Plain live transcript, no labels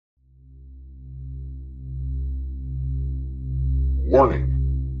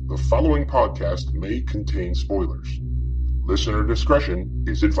Warning: the following podcast may contain spoilers. Listener discretion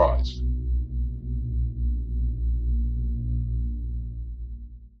is advised.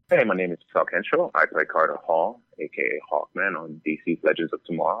 Hey, my name is Sal Henshaw. I play Carter Hall, aka Hawkman, on DC's Legends of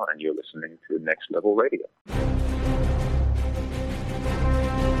Tomorrow, and you're listening to Next Level Radio.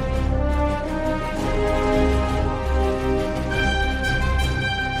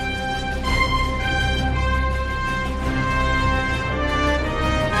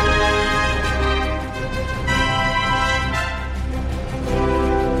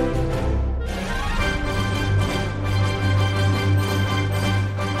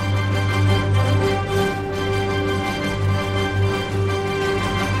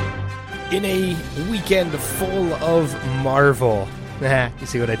 In a weekend full of Marvel. You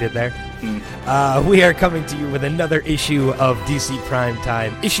see what I did there? We are coming to you with another issue of DC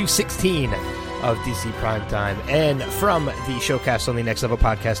Primetime, issue 16 of DC Primetime. And from the Showcast on the Next Level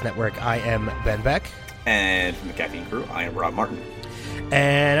Podcast Network, I am Ben Beck. And from the Caffeine Crew, I am Rob Martin.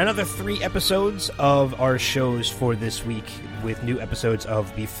 And another 3 episodes of our shows for this week, with new episodes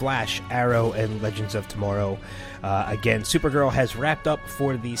of The Flash, Arrow, and Legends of Tomorrow. Again, Supergirl has wrapped up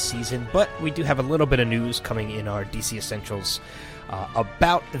for the season, but we do have a little bit of news coming in our DC Essentials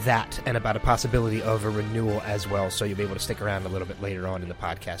about that and about a possibility of a renewal as well, so you'll be able to stick around a little bit later on in the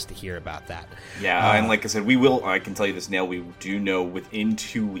podcast to hear about that. Yeah, and like I said, I can tell you this now, we do know within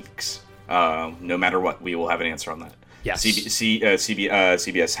 2 weeks, no matter what, we will have an answer on that. Yes.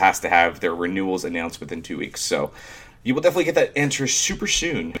 CBS has to have their renewals announced within 2 weeks, so you will definitely get that answer super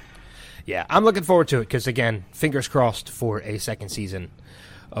soon. Yeah, I'm looking forward to it because, again, fingers crossed for a second season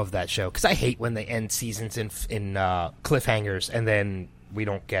of that show. Because I hate when they end seasons in cliffhangers and then we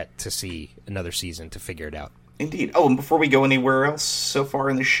don't get to see another season to figure it out. Indeed. Oh, and before we go anywhere else so far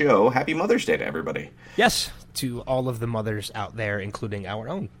in the show, Happy Mother's Day to everybody. Yes, to all of the mothers out there, including our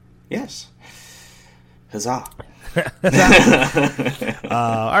own. Yes. Huzzah.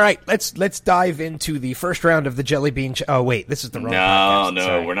 All right, let's dive into the first round of the Jelly Bean. Oh wait, this is the wrong podcast. No,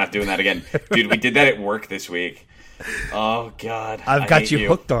 Sorry. We're not doing that again, dude. We did that at work this week. Oh God, I've got you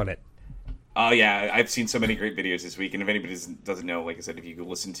hooked on it. Oh yeah, I've seen so many great videos this week, and if anybody doesn't know, like I said, if you go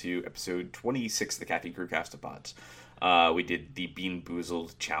listen to episode 26 of the Caffeine Crew Castapods, we did the Bean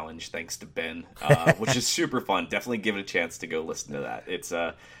Boozled challenge thanks to Ben, which is super fun. Definitely give it a chance to go listen to that. It's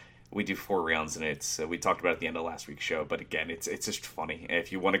we do 4 rounds, and it's we talked about it at the end of last week's show. But again, it's just funny.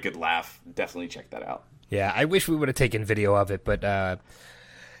 If you want a good laugh, definitely check that out. Yeah, I wish we would have taken video of it, but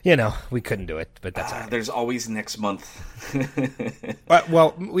we couldn't do it. But that's all right. There's always next month.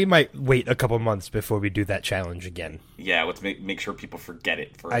 Well, we might wait a couple months before we do that challenge again. Yeah, let's make sure people forget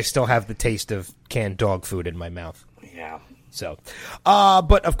it first. I still have the taste of canned dog food in my mouth. Yeah. So,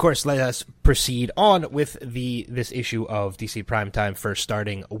 but of course, let us proceed on with this issue of DC Primetime. First,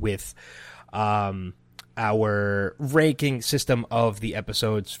 starting with our ranking system of the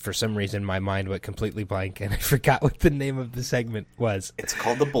episodes. For some reason, my mind went completely blank, and I forgot what the name of the segment was. It's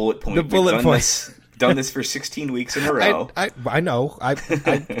called the bullet point. The bullet points. Done this for 16 weeks in a row. I know.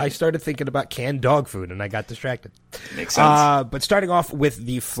 I started thinking about canned dog food, and I got distracted. Makes sense. But starting off with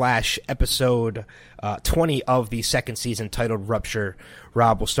the Flash episode 20 of the second season, titled Rupture.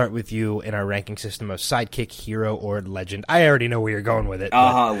 Rob, we'll start with you in our ranking system of sidekick, hero, or legend. I already know where you're going with it.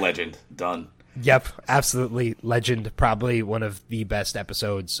 Legend. Done. Yep, absolutely. Legend. Probably one of the best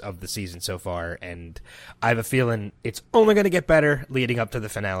episodes of the season so far, and I have a feeling it's only going to get better leading up to the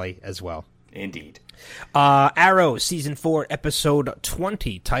finale as well. Indeed. Arrow, Season 4, Episode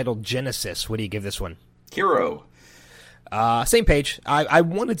 20, titled Genesis. What do you give this one? Hero. Same page. I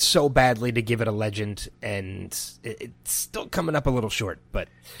wanted so badly to give it a legend, and it's still coming up a little short, but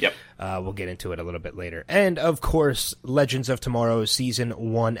yep. We'll get into it a little bit later. And, of course, Legends of Tomorrow, Season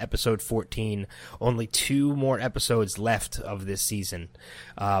 1, Episode 14. Only 2 more episodes left of this season.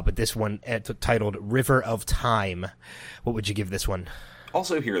 But this one, titled River of Time. What would you give this one?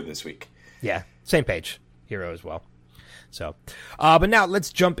 Also Hero this week. Yeah, same page. Hero as well. So, but now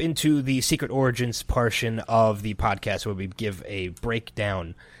let's jump into the Secret Origins portion of the podcast where we give a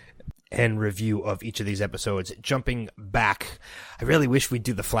breakdown and review of each of these episodes. Jumping back, I really wish we'd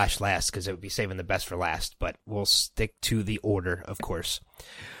do the Flash last because it would be saving the best for last, but we'll stick to the order, of course.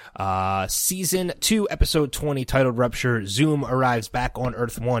 Season 2, Episode 20, titled Rupture. Zoom arrives back on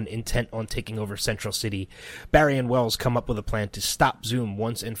Earth-1, intent on taking over Central City. Barry and Wells come up with a plan to stop Zoom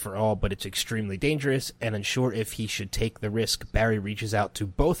once and for all, but it's extremely dangerous, and unsure if he should take the risk, Barry reaches out to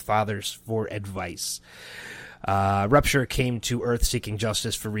both fathers for advice. Rupture came to Earth seeking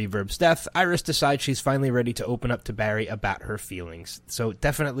justice for Reverb's death. Iris decides she's finally ready to open up to Barry about her feelings. So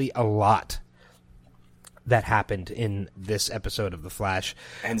definitely a lot that happened in this episode of The Flash.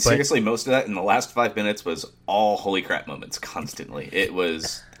 And seriously, most of that in the last 5 minutes was all holy crap moments constantly.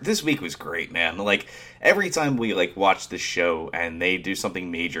 This week was great, man. Like, every time we, like, watch this show and they do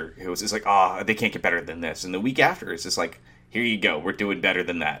something major, it was just like, they can't get better than this. And the week after, it's just like, here you go, we're doing better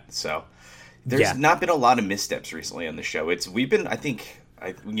than that. So, there's not been a lot of missteps recently on the show. We've been, I think,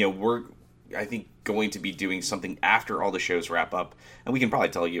 going to be doing something after all the shows wrap up, and we can probably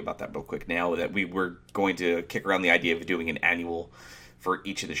tell you about that real quick now, that we were going to kick around the idea of doing an annual for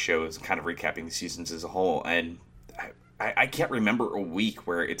each of the shows, kind of recapping the seasons as a whole. And I can't remember a week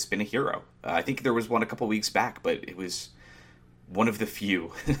where it's been a hero. I think there was one a couple weeks back, but it was one of the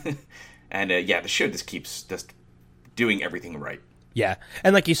few. And the show just keeps just doing everything right. Yeah,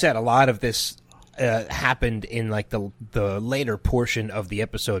 and like you said, a lot of this happened in like the later portion of the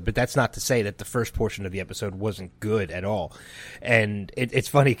episode, but that's not to say that the first portion of the episode wasn't good at all. And it's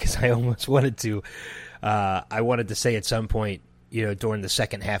funny because I almost wanted to say at some point, during the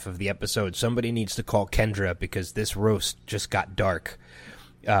second half of the episode, somebody needs to call Kendra because this roast just got dark.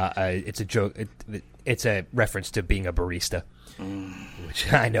 It's a joke. It's a reference to being a barista,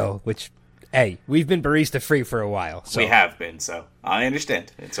 which I know. Which, hey, we've been barista free for a while. So. We have been, so I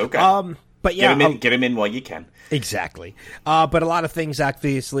understand. It's okay. But yeah, get him in while you can. Exactly. But a lot of things,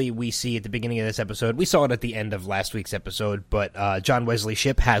 obviously, we see at the beginning of this episode. We saw it at the end of last week's episode, but John Wesley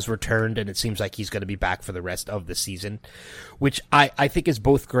Shipp has returned, and it seems like he's going to be back for the rest of the season, which I think is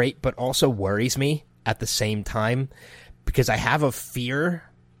both great, but also worries me at the same time, because I have a fear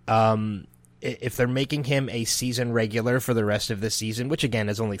if they're making him a season regular for the rest of the season, which, again,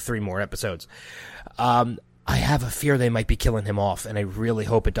 is only 3 more episodes, I have a fear they might be killing him off, and I really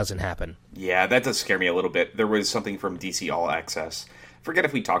hope it doesn't happen. Yeah, that does scare me a little bit. There was something from DC All Access. Forget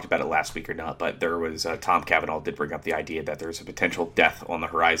if we talked about it last week or not, but there was Tom Cavanaugh did bring up the idea that there's a potential death on the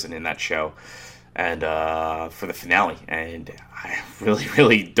horizon in that show, and for the finale. And I really,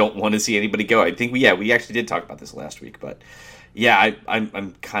 really don't want to see anybody go. I think we actually did talk about this last week, but yeah,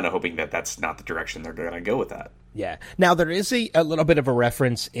 I'm kind of hoping that that's not the direction they're going to go with that. Yeah. Now, there is a little bit of a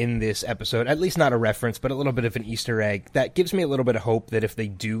reference in this episode, at least not a reference, but a little bit of an Easter egg that gives me a little bit of hope that if they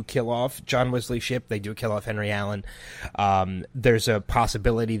do kill off John Wesley Shipp, they do kill off Henry Allen, there's a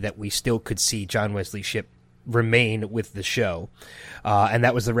possibility that we still could see John Wesley Shipp remain with the show. And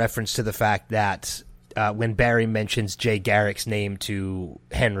that was the reference to the fact that when Barry mentions Jay Garrick's name to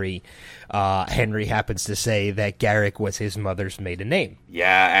Henry, Henry happens to say that Garrick was his mother's maiden name.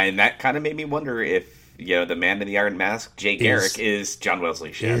 Yeah, and that kind of made me wonder if the man in the iron mask, Jay Garrick, is John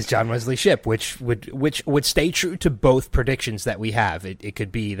Wesley Shipp. Is John Wesley Shipp, which would stay true to both predictions that we have. It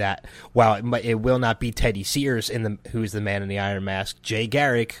could be that while it will not be Teddy Sears who's the man in the iron mask, Jay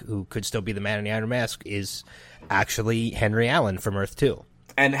Garrick, who could still be the man in the iron mask, is actually Henry Allen from Earth 2.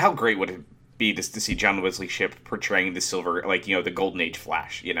 And how great would it be to see John Wesley Shipp portraying the silver, the Golden Age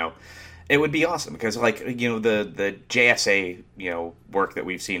Flash, It would be awesome because, the JSA, work that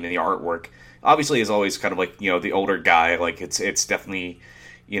we've seen in the artwork, obviously is always kind of the older guy. It's definitely,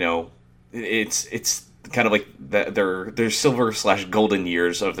 it's kind of like their silver/golden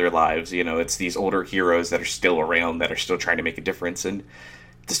years of their lives. It's these older heroes that are still around, that are still trying to make a difference. And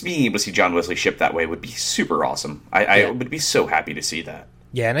just being able to see John Wesley Shipp that way would be super awesome. I would be so happy to see that.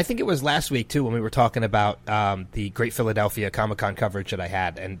 Yeah, and I think it was last week, too, when we were talking about the Great Philadelphia Comic-Con coverage that I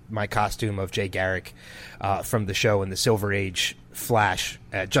had and my costume of Jay Garrick from the show and the Silver Age Flash,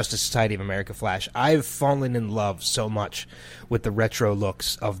 Justice Society of America Flash. I've fallen in love so much with the retro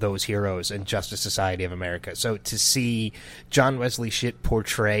looks of those heroes and Justice Society of America. So to see John Wesley Shipp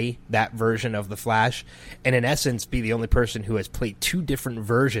portray that version of the Flash and, in essence, be the only person who has played 2 different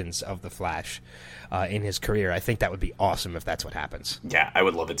versions of the Flash in his career, I think that would be awesome if that's what happens. Yeah, I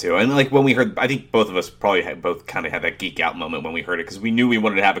would love it too. And when we heard, I think both of us probably both kind of had that geek out moment when we heard it, because we knew we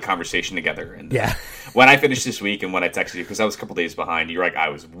wanted to have a conversation together. And yeah, when I finished this week and when I texted you, because I was a couple days behind, you're like, I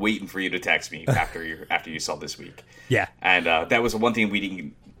was waiting for you to text me after you saw this week. Yeah, and that was one thing we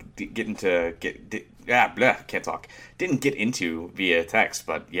didn't didn't get into via text,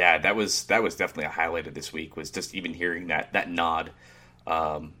 but yeah, that was definitely a highlight of this week, was just even hearing that nod.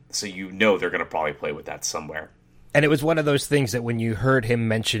 So they're going to probably play with that somewhere. And it was one of those things that when you heard him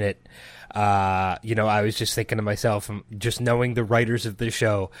mention it, I was just thinking to myself, just knowing the writers of the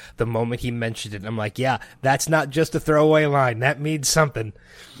show, the moment he mentioned it, I'm like, yeah, that's not just a throwaway line. That means something.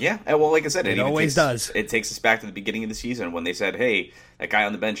 Yeah, well, like I said, it always does. It takes us back to the beginning of the season when they said, hey, that guy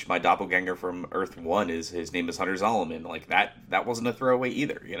on the bench, my doppelganger from Earth 1, his name is Hunter Zolomon. Like, that wasn't a throwaway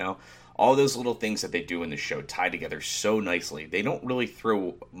either, All those little things that they do in the show tie together so nicely. They don't really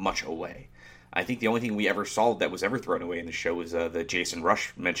throw much away. I think the only thing we ever saw that was ever thrown away in the show was the Jason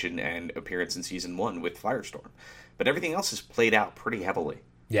Rush mention and appearance in season 1 with Firestorm. But everything else is played out pretty heavily.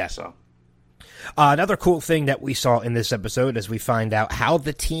 Yeah. So another cool thing that we saw in this episode is we find out how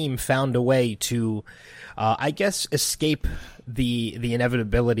the team found a way to, I guess, escape the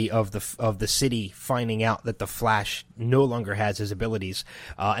inevitability of the city finding out that the Flash no longer has his abilities,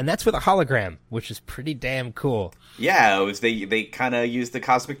 and that's with a hologram, which is pretty damn cool. Yeah, it was they kind of used the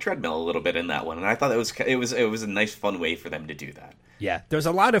cosmic treadmill a little bit in that one, and I thought it was a nice, fun way for them to do that. Yeah, there's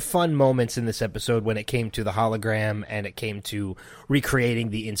a lot of fun moments in this episode when it came to the hologram and it came to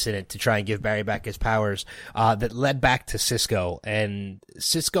recreating the incident to try and give Barry back his powers, that led back to Cisco, and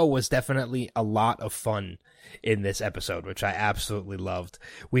Cisco was definitely a lot of fun in this episode, which I absolutely loved.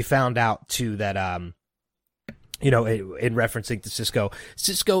 We found out too that in referencing to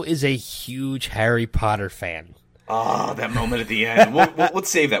Cisco is a huge Harry Potter fan. Oh, that moment at the end. Let's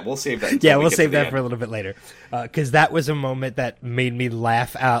save that. We'll save that. Yeah, we'll save that for a little bit later, because that was a moment that made me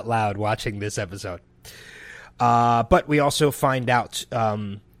laugh out loud watching this episode. But we also find out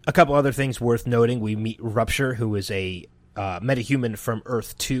a couple other things worth noting. We meet Rupture, who is a metahuman from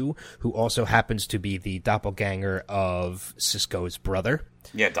Earth 2, who also happens to be the doppelganger of Cisco's brother.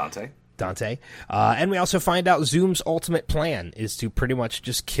 Yeah, Dante. And we also find out Zoom's ultimate plan is to pretty much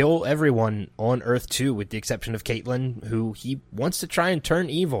just kill everyone on Earth 2, with the exception of Caitlin, who he wants to try and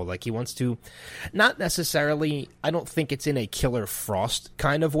turn evil. Like, he wants to, not necessarily, I don't think it's in a Killer Frost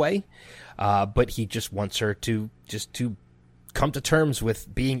kind of way, but he just wants her to come to terms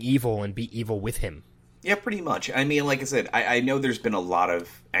with being evil and be evil with him. Yeah, pretty much. I mean, like I said, I know there's been a lot of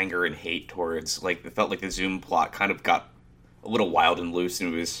anger and hate towards, like, it felt like the Zoom plot kind of got a little wild and loose,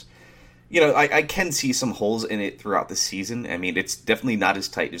 and it was, I can see some holes in it throughout the season. I mean, it's definitely not as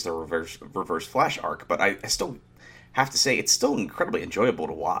tight as the reverse Flash arc, but I still have to say it's still incredibly enjoyable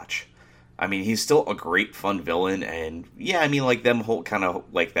to watch. I mean, he's still a great, fun villain, and yeah, I mean, like, them whole kind of,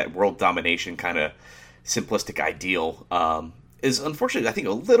 like, that world domination kind of simplistic ideal, is unfortunately, I think,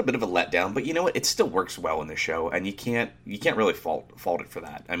 a little bit of a letdown, but you know what? It still works well in the show, and you can't really fault it for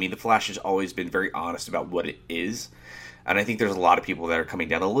that. I mean, the Flash has always been very honest about what it is, and I think there's a lot of people that are coming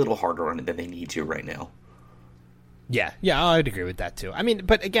down a little harder on it than they need to right now. Yeah, I'd agree with that too. I mean,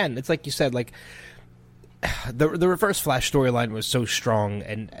 but again, it's like you said, like, the Reverse Flash storyline was so strong,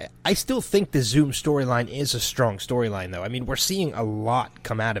 and I still think the Zoom storyline is a strong storyline, though. I mean, we're seeing a lot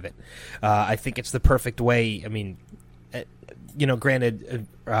come out of it. I think it's the perfect way. I mean, granted,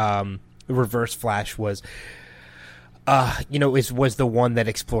 Reverse Flash was, was the one that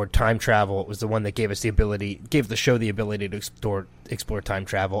explored time travel. It was the one that gave the show the ability to explore time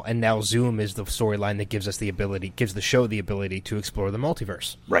travel. And now Zoom is the storyline that gives the show the ability to explore the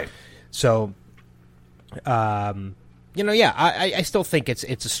multiverse. Right. So, I still think it's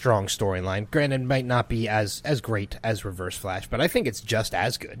a strong storyline. Granted, it might not be as great as Reverse Flash, but I think it's just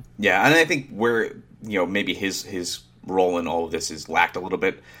as good. Yeah, and I think where, maybe his role in all of this is lacked a little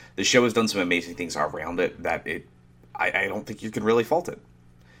bit. The show has done some amazing things around it that I don't think you can really fault it.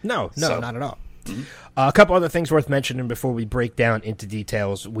 No, not at all. Mm-hmm. A couple other things worth mentioning before we break down into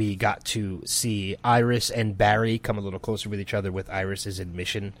details. We got to see Iris and Barry come a little closer with each other with Iris's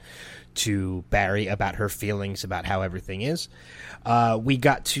admission to Barry about her feelings about how everything is. We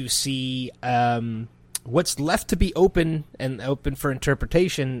got to see what's left to be open for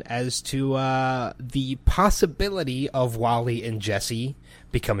interpretation as to the possibility of Wally and Jesse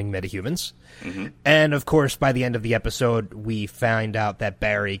becoming metahumans. Mm-hmm. And, of course, by the end of the episode, we find out that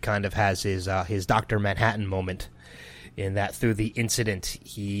Barry kind of has his Dr. Manhattan moment, in that through the incident,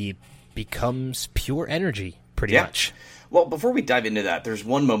 he becomes pure energy, pretty much. Well, before we dive into that, there's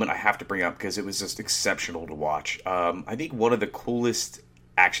one moment I have to bring up because it was just exceptional to watch. I think one of the coolest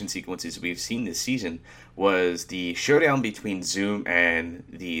action sequences we've seen this season was the showdown between Zoom and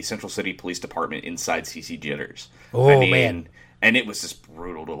the Central City Police Department inside CC Jitters. Man. And it was just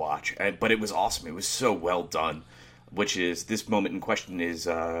brutal to watch, but it was awesome. It was so well done, which is this moment in question is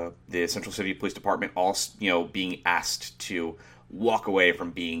the Central City Police Department all, being asked to walk away from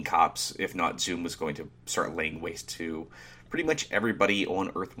being cops. If not, Zoom was going to start laying waste to pretty much everybody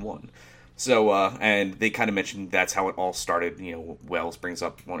on Earth 1. So, and they kind of mentioned that's how it all started. Wells brings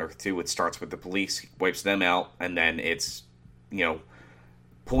up on Earth 2. It starts with the police, wipes them out, and then it's,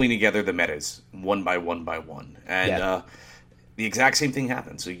 pulling together the metas one by one by one. And the exact same thing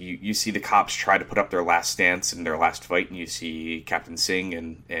happens. So you see the cops try to put up their last stance in their last fight, and you see Captain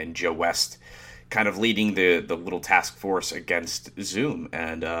Singh and Joe West kind of leading the little task force against Zoom.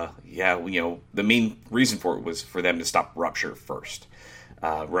 And, the main reason for it was for them to stop Rupture first.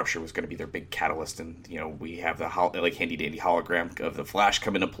 Rupture was going to be their big catalyst, and we have the handy dandy hologram of the Flash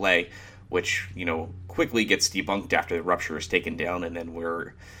come into play, which, quickly gets debunked after the rupture is taken down, and then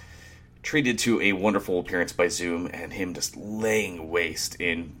we're treated to a wonderful appearance by Zoom and him just laying waste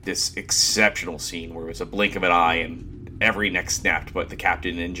in this exceptional scene where it was a blink of an eye and every neck snapped but the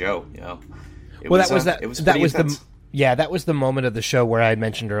captain and Joe. That was the moment of the show where I had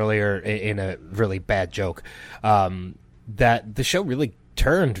mentioned earlier in a really bad joke that the show really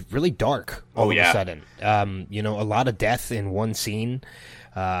turned really dark all of a sudden. A lot of death in one scene.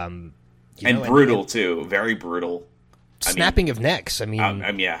 And brutal, too. Very brutal. Snapping of necks. That's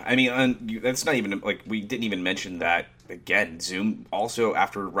not even, we didn't even mention that, again, Zoom also,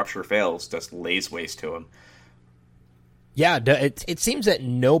 after Rupture fails, just lays waste to him. Yeah, it seems that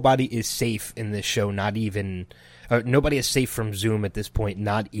nobody is safe in this show, nobody is safe from Zoom at this point,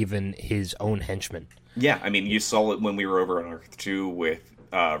 not even his own henchmen. Yeah, you saw it when we were over on Earth 2 with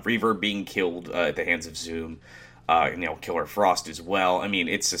Reaver being killed at the hands of Zoom. Killer Frost as well.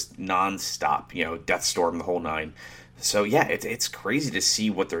 It's just nonstop, Deathstorm, the whole nine. So, yeah, it's crazy to see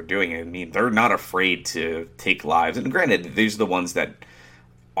what they're doing. They're not afraid to take lives. And granted, these are the ones that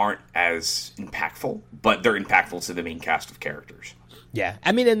aren't as impactful, but they're impactful to the main cast of characters. Yeah,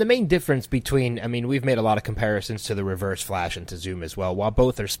 and the main difference between, we've made a lot of comparisons to the Reverse Flash and to Zoom as well. While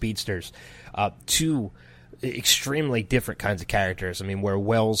both are speedsters, two extremely different kinds of characters. Where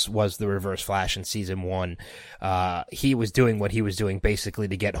Wells was the Reverse Flash in season 1, he was doing what he was doing basically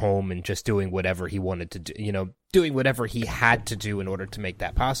to get home and just doing whatever he wanted to do, doing whatever he had to do in order to make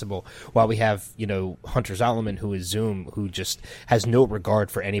that possible. While we have, Hunter Zolomon, who is Zoom, who just has no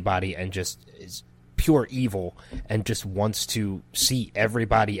regard for anybody and just is pure evil and just wants to see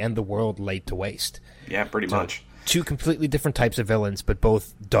everybody and the world laid to waste. Yeah, pretty much. Two completely different types of villains, but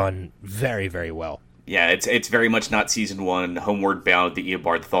both done very, very well. Yeah, it's very much not season 1, Homeward Bound, the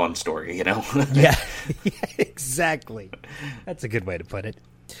Eobard Thawne story, Yeah, exactly. That's a good way to put it.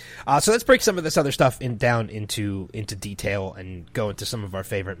 So let's break some of this other stuff down into detail and go into some of our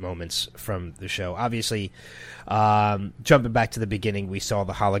favorite moments from the show. Obviously, jumping back to the beginning, we saw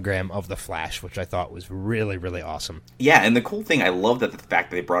the hologram of the Flash, which I thought was really, really awesome. Yeah, and the cool thing, I love that the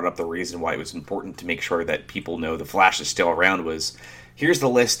fact that they brought up the reason why it was important to make sure that people know the Flash is still around was, here's the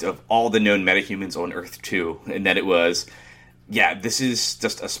list of all the known metahumans on Earth 2, and that it was, this is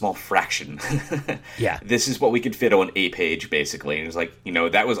just a small fraction. Yeah. This is what we could fit on a page, basically. And it's like,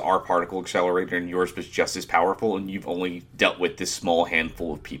 that was our particle accelerator, and yours was just as powerful, and you've only dealt with this small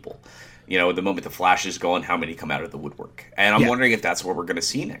handful of people. The moment the Flash is gone, how many come out of the woodwork? And I'm wondering if that's what we're going to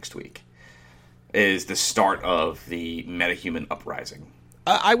see next week, is the start of the metahuman uprising.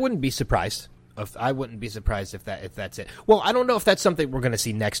 I wouldn't be surprised. I wouldn't be surprised if that's it. Well, I don't know if that's something we're going to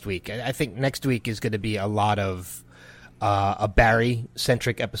see next week. I think next week is going to be a lot of a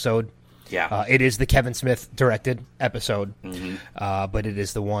Barry-centric episode. Yeah. It is the Kevin Smith-directed episode, but it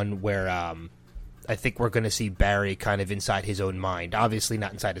is the one where I think we're going to see Barry kind of inside his own mind. Obviously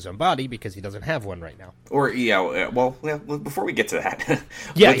not inside his own body, because he doesn't have one right now. Before we get to that,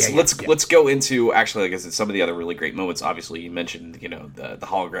 let's go into, actually, I guess, some of the other really great moments. Obviously, you mentioned, the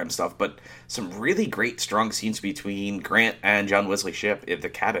hologram stuff, but some really great, strong scenes between Grant and John Wesley Shipp at the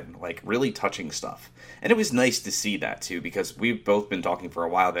cabin, really touching stuff. And it was nice to see that, too, because we've both been talking for a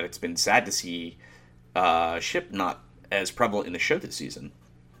while that it's been sad to see Shipp not as prevalent in the show this season.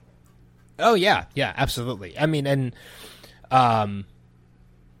 Oh, yeah, absolutely. As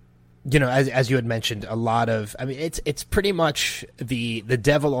you had mentioned, a lot of, it's pretty much the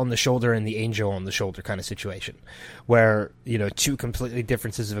devil on the shoulder and the angel on the shoulder kind of situation, where, two completely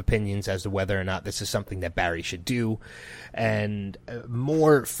differences of opinions as to whether or not this is something that Barry should do, and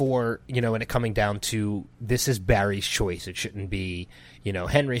more for, when it coming down to, this is Barry's choice. It shouldn't be,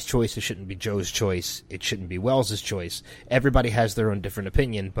 Henry's choice. It shouldn't be Joe's choice. It shouldn't be Wells's choice. Everybody has their own different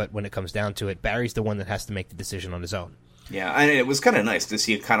opinion, but when it comes down to it, Barry's the one that has to make the decision on his own. Yeah, and it was kind of nice to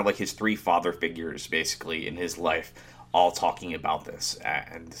see kind of his three father figures, basically, in his life, all talking about this.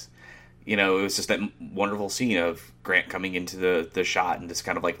 And, it was just that wonderful scene of Grant coming into the shot and just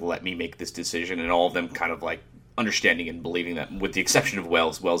kind of let me make this decision, and all of them kind of understanding and believing that, with the exception of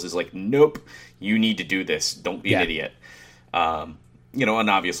Wells. Wells is nope, you need to do this. Don't be an idiot. And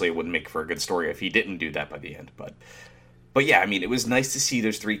obviously it wouldn't make for a good story if he didn't do that by the end. But yeah, it was nice to see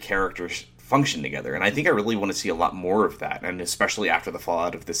those three characters function together, and I think I really want to see a lot more of that, and especially after the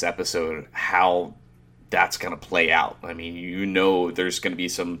fallout of this episode, how that's going to play out. There's going to be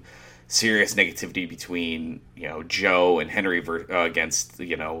some serious negativity between Joe and Henry against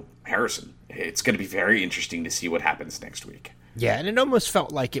Harrison. It's going to be very interesting to see what happens next week. Yeah, and it almost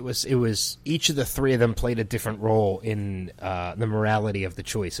felt like it was each of the three of them played a different role in the morality of the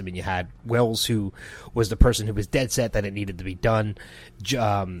choice. I mean, you had Wells, who was the person who was dead set that it needed to be done.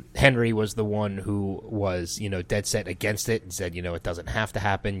 Henry was the one who was, dead set against it and said, it doesn't have to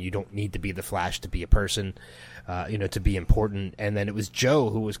happen. You don't need to be the Flash to be a person, to be important. And then it was Joe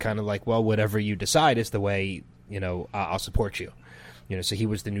who was kind of like, well, whatever you decide is the way, I'll support you. So he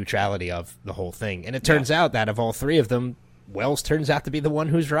was the neutrality of the whole thing. And it turns out that of all three of them, Wells turns out to be the one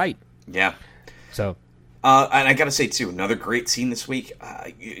who's right. Yeah. So, and I gotta say too, another great scene this week.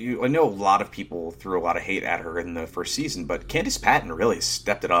 I know a lot of people threw a lot of hate at her in the first season, but Candice Patton really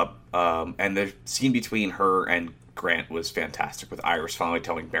stepped it up. And the scene between her and Grant was fantastic, with Iris finally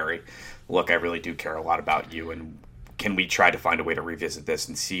telling Barry, "Look, I really do care a lot about you, and can we try to find a way to revisit this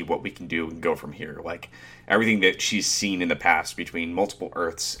and see what we can do and go from here?" Like everything that she's seen in the past between multiple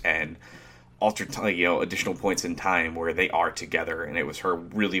Earths and additional points in time where they are together, and it was her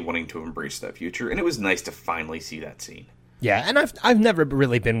really wanting to embrace that future, and it was nice to finally see that scene. Yeah, and I've never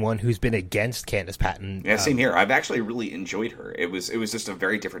really been one who's been against Candice Patton. Yeah, same here. I've actually really enjoyed her. It was just a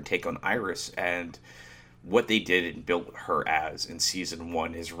very different take on Iris, and what they did and built her as in season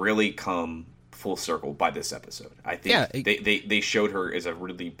 1 has really come full circle by this episode. I think they showed her as a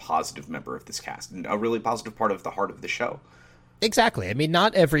really positive member of this cast and a really positive part of the heart of the show. Exactly. I mean,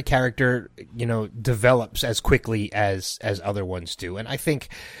 not every character, develops as quickly as other ones do. And I think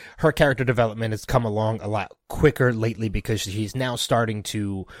her character development has come along a lot quicker lately because she's now starting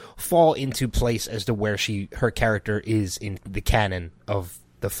to fall into place as to where her character is in the canon of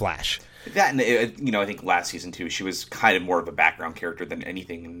The Flash. That, and I think last season too, she was kind of more of a background character than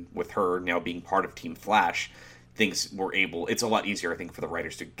anything. And with her now being part of Team Flash, it's a lot easier, I think, for the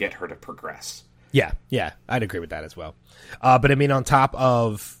writers to get her to progress. Yeah, I'd agree with that as well. But I mean, on top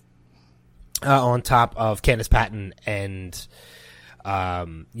of Candice Patton and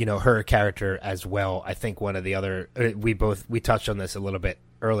her character as well, I think one of the other we touched on this a little bit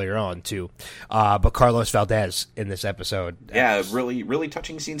earlier on too, but Carlos Valdez in this episode. Yeah, really, really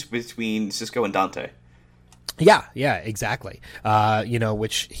touching scenes between Cisco and Dante. Yeah, exactly.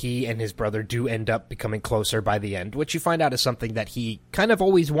 Which he and his brother do end up becoming closer by the end, which you find out is something that he kind of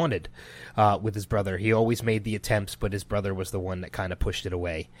always wanted with his brother. He always made the attempts, but his brother was the one that kind of pushed it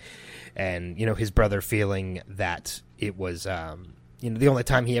away. And, his brother feeling that it was, the only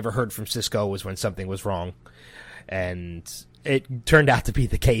time he ever heard from Cisco was when something was wrong. And it turned out to be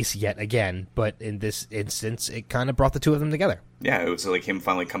the case yet again, but in this instance, it kind of brought the two of them together. Yeah, it was like him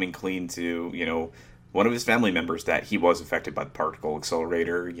finally coming clean to, one of his family members that he was affected by the particle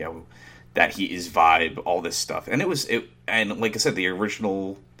accelerator, that he is vibe, all this stuff. And and like I said, the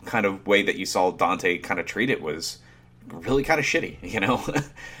original kind of way that you saw Dante kind of treat it was really kind of shitty,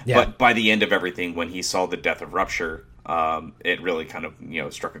 Yeah. But by the end of everything, when he saw the death of Rupture, it really kind of,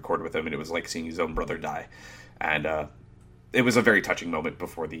 struck a chord with him, and it was like seeing his own brother die. And it was a very touching moment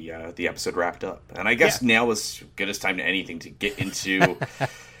before the episode wrapped up. And I guess now is as good as time to anything to get into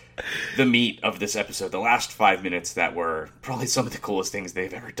the meat of this episode, the last 5 minutes that were probably some of the coolest things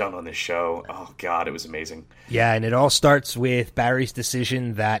they've ever done on this show. Oh, God, it was amazing. Yeah, and it all starts with Barry's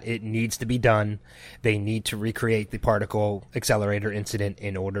decision that it needs to be done. They need to recreate the particle accelerator incident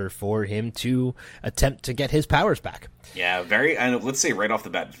in order for him to attempt to get his powers back. Yeah, and let's say right off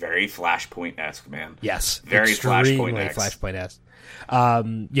the bat, very Flashpoint-esque, man. Yes, very Flashpoint-esque.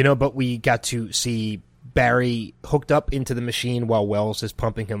 But we got to see Barry hooked up into the machine while Wells is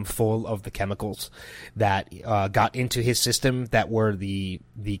pumping him full of the chemicals that got into his system, that were the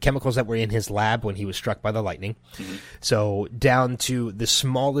chemicals that were in his lab when he was struck by the lightning. Mm-hmm. So down to the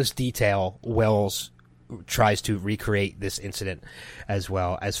smallest detail, Wells tries to recreate this incident, as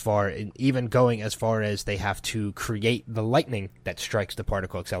well as even going as far as they have to create the lightning that strikes the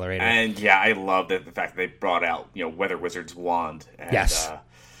particle accelerator. And yeah, I love the fact that they brought out Weather Wizard's wand. And, yes.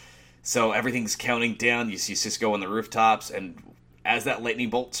 So everything's counting down. You see Cisco on the rooftops, and as that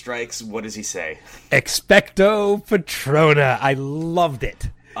lightning bolt strikes, what does he say? Expecto Patrona. I loved it.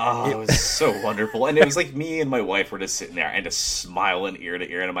 Oh, it was so wonderful. And it was like me and my wife were just sitting there and just smiling ear to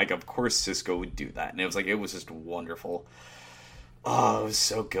ear. And I'm like, of course Cisco would do that. And it was just wonderful. Oh, it was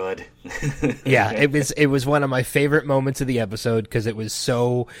so good. Yeah, it was one of my favorite moments of the episode, because it was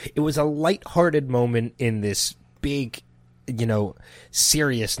a lighthearted moment in this big,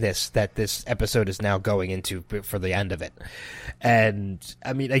 seriousness that this episode is now going into for the end of it. And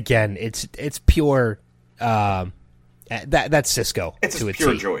I mean, again, it's pure, that's Cisco. It's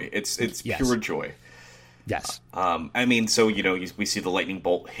pure joy. It's yes. Pure joy. Yes. I mean, so, we see the lightning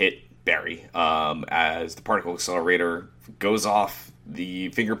bolt hit Barry, as the particle accelerator goes off the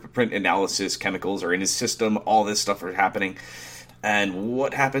fingerprint analysis chemicals are in his system. All this stuff are happening. And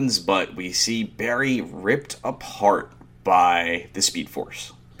what happens? But we see Barry ripped apart by the Speed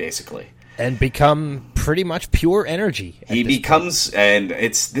Force, basically. And become pretty much pure energy. He becomes, and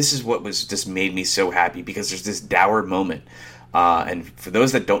this is what was just made me so happy, because there's this dour moment. And for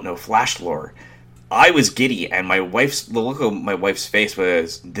those that don't know Flash lore, I was giddy, and the look on my wife's face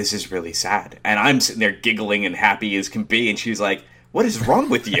was, this is really sad. And I'm sitting there giggling and happy as can be, and she's like, what is wrong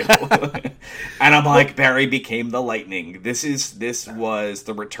with you? And I'm like, Barry became the Lightning. This was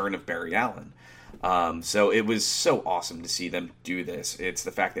the return of Barry Allen. So it was so awesome to see them do this. It's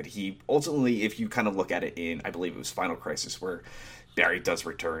the fact that he ultimately, if you kind of look at it in, I believe it was Final Crisis, where Barry does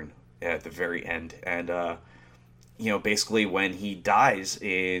return at the very end. And, basically when he dies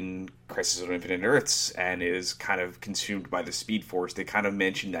in Crisis on Infinite Earths and is kind of consumed by the Speed Force, they kind of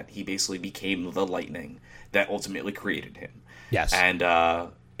mentioned that he basically became the Lightning that ultimately created him. Yes. And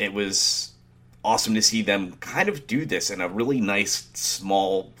it was awesome to see them kind of do this in a really nice,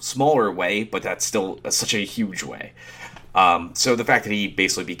 smaller way, but that's still such a huge way. So the fact that he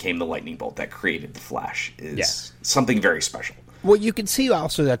basically became the lightning bolt that created the Flash is something very special. Well, you can see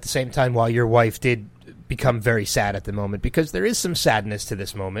also at the same time while your wife did become very sad at the moment, because there is some sadness to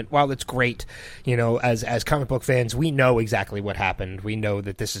this moment. While it's great, as comic book fans, we know exactly what happened. We know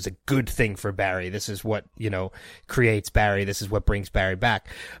that this is a good thing for Barry. This is what, creates Barry. This is what brings Barry back.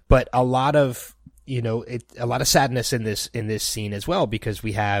 But a lot of sadness in this scene as well, because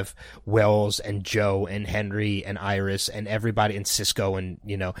we have Wells and Joe and Henry and Iris and everybody, and Cisco, and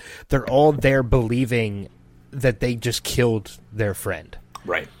they're all there believing that they just killed their friend.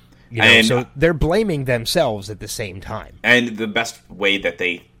 Right. So they're blaming themselves at the same time. And the best way that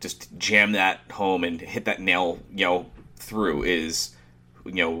they just jam that home and hit that nail, through is,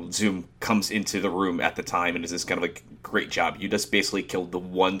 Zoom comes into the room at the time and is this kind of like, great job. You just basically killed the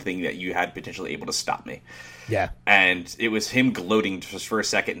one thing that you had potentially able to stop me. Yeah. And it was him gloating just for a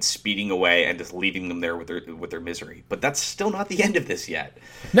second and speeding away and just leaving them there with their misery. But that's still not the end of this yet.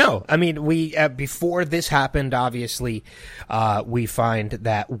 No. I mean, we before this happened, obviously, we find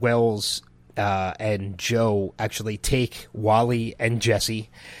that Wells and Joe actually take Wally and Jesse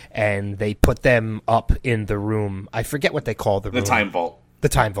and they put them up in the room. I forget what they call the room. The Time Vault. The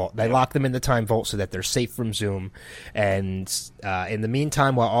Time Vault. They lock them in the Time Vault so that they're safe from Zoom. And in the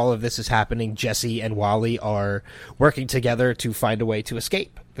meantime, while all of this is happening, Jesse and Wally are working together to find a way to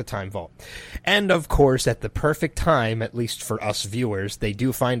escape the Time Vault. And of course, at the perfect time, at least for us viewers, they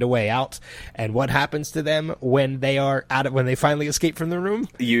do find a way out. And what happens to them when they finally escape from the room?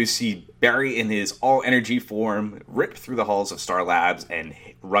 You see Barry in his all-energy form rip through the halls of Star Labs and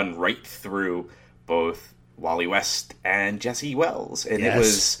run right through both Wally West and Jesse Wells. And It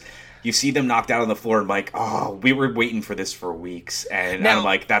was, you see them knocked out on the floor and like, oh, we were waiting for this for weeks. And I'm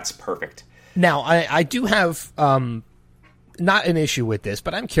like, that's perfect. Now, I do have not an issue with this,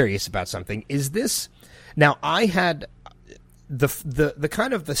 but I'm curious about something. Is this, now I had the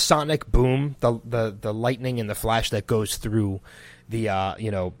kind of the sonic boom, the lightning and the flash that goes through the,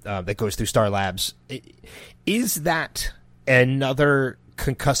 that goes through Star Labs. Is that another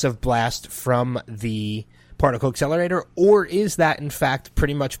concussive blast from the particle accelerator, or is that in fact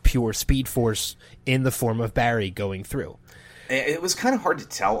pretty much pure Speed Force in the form of Barry going through? It was kind of hard to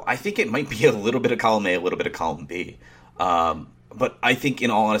tell. I think it might be a little bit of column A, a little bit of column B. But I think, in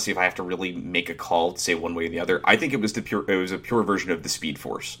all honesty, if I have to really make a call to say one way or the other, I think it was a pure version of the Speed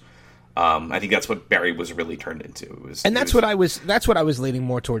Force. I think that's what Barry was really turned into. That's what I was leaning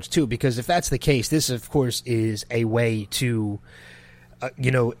more towards too. Because if that's the case, this of course is a way to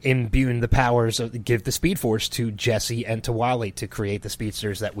imbuing the powers give the Speed Force to Jesse and to Wally to create the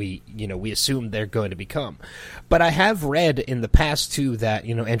speedsters that we assume they're going to become. But I have read in the past too that,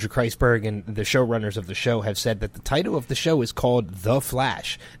 Andrew Kreisberg and the showrunners of the show have said that the title of the show is called The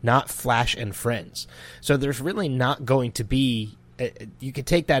Flash, not Flash and Friends. So there's really not going to be, you could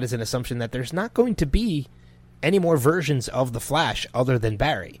take that as an assumption that there's not going to be any more versions of the Flash other than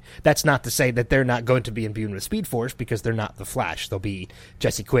Barry. That's not to say that they're not going to be imbued with Speed Force, because they're not the Flash. They'll be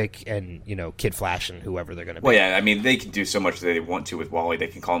Jesse Quick and, Kid Flash and whoever they're going to be. Well, yeah, I mean, they can do so much that they want to with Wally. They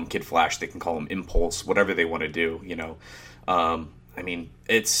can call him Kid Flash. They can call him Impulse, whatever they want to do, I mean,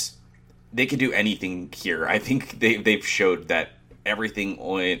 they can do anything here. I think they've showed that everything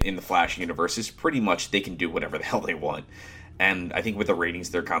in the Flash universe is pretty much they can do whatever the hell they want. And I think with the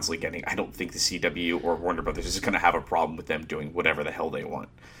ratings they're constantly getting, I don't think the CW or Warner Brothers is going to have a problem with them doing whatever the hell they want.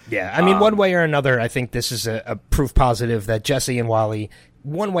 Yeah, I mean, one way or another, I think this is a proof positive that Jesse and Wally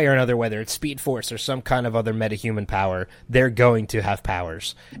one way or another, whether it's Speed Force or some kind of other metahuman power, they're going to have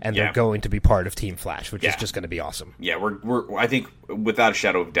powers, and they're going to be part of Team Flash, which is just going to be awesome. Yeah, we're I think without a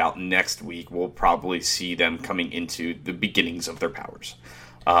shadow of doubt, next week we'll probably see them coming into the beginnings of their powers.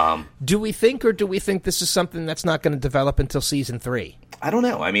 Do we think this is something that's not going to develop until season 3? I don't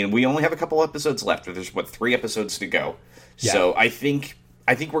know. I mean, we only have a couple episodes left. There's 3 episodes to go. Yeah. So I think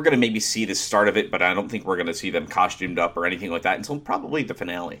we're going to maybe see the start of it, but I don't think we're going to see them costumed up or anything like that until probably the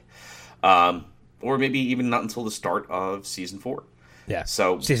finale, or maybe even not until the start of season 4. Yeah.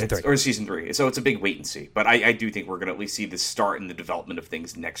 So season 3 or season 3. So it's a big wait and see. But I do think we're going to at least see the start and the development of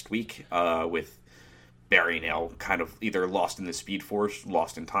things next week, with Barry now kind of either lost in the Speed Force,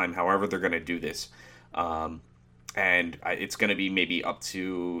 lost in time, however they're going to do this. And it's going to be maybe up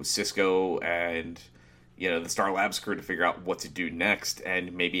to Cisco and the Star Labs crew to figure out what to do next,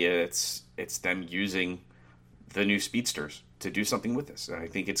 and maybe it's them using the new speedsters to do something with this. And I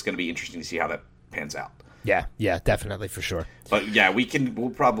think it's going to be interesting to see how that pans out. Yeah, definitely, for sure. But yeah, we've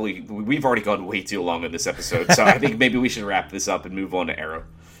already gone way too long in this episode, so I think maybe we should wrap this up and move on to Arrow.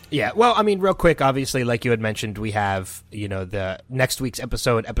 Yeah, well, I mean, real quick, obviously, like you had mentioned, we have, the next week's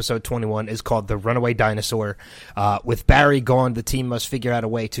episode 21, is called The Runaway Dinosaur. With Barry gone, the team must figure out a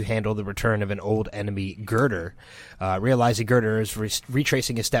way to handle the return of an old enemy, Girder. Realizing Girder is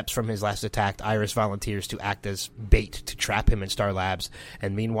retracing his steps from his last attack, Iris volunteers to act as bait to trap him in Star Labs,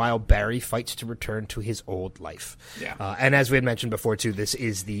 and meanwhile, Barry fights to return to his old life. Yeah. And as we had mentioned before, too, this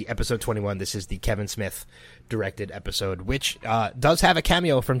is the episode 21. This is the Kevin Smith directed episode, which does have a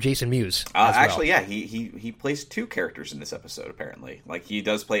cameo from Jason Mewes. Actually, yeah, he plays 2 characters in this episode, apparently. Like, he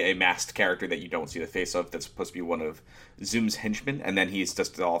does play a masked character that you don't see the face of, that's supposed to be one of Zoom's henchmen, and then he's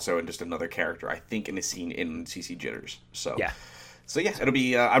just also in just another character, I think, in a scene in CC Jitters. So yeah, it'll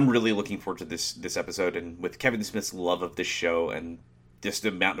be, I'm really looking forward to this episode, and with Kevin Smith's love of this show, and just the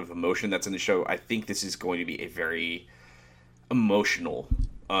amount of emotion that's in the show, I think this is going to be a very emotional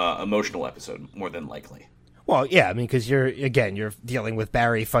episode, more than likely. Well, yeah, I mean, because you're dealing with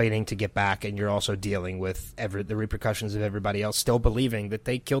Barry fighting to get back, and you're also dealing with the repercussions of everybody else still believing that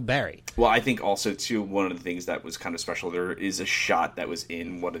they killed Barry. Well, I think also, too, one of the things that was kind of special, there is a shot that was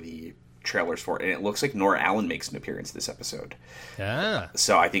in one of the trailers for it, and it looks like Nora Allen makes an appearance this episode. Ah.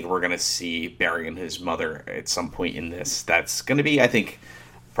 So I think we're going to see Barry and his mother at some point in this. That's going to be, I think,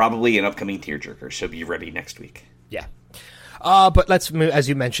 probably an upcoming tearjerker, so be ready next week. Yeah. But let's move, as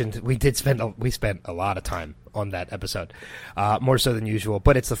you mentioned, we spent a lot of time on that episode, more so than usual,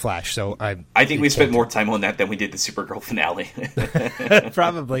 but it's The Flash, so I think we spent more time on that than we did the Supergirl finale.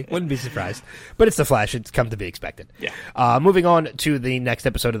 Probably. Wouldn't be surprised. But it's The Flash. It's come to be expected. Yeah. Moving on to the next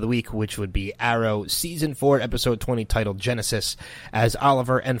episode of the week, which would be Arrow, Season 4, Episode 20, titled Genesis. As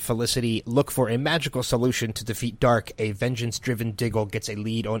Oliver and Felicity look for a magical solution to defeat Dark, a vengeance-driven Diggle gets a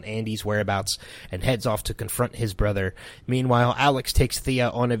lead on Andy's whereabouts and heads off to confront his brother. Meanwhile, Alex takes Thea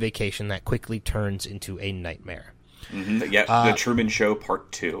on a vacation that quickly turns into a nightmare. Mm-hmm. Yeah, The Truman Show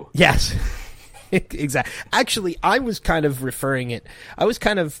Part 2. Yes. Exactly. Actually, I was kind of relating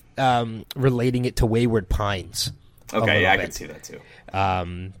it to Wayward Pines. Okay, yeah, I can see that too.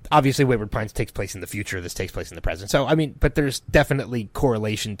 Obviously, Wayward Pines takes place in the future. This takes place in the present. So, I mean, but there's definitely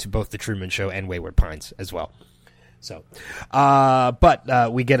correlation to both The Truman Show and Wayward Pines as well. So,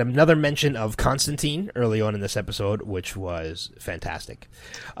 but we get another mention of Constantine early on in this episode, which was fantastic.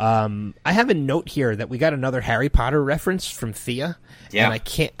 I have a note here that we got another Harry Potter reference from Thea. Yeah. And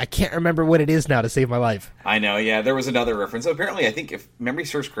I can't remember what it is now to save my life. I know, yeah, there was another reference. Apparently, I think, if memory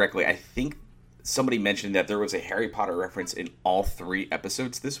serves correctly, I think somebody mentioned that there was a Harry Potter reference in all 3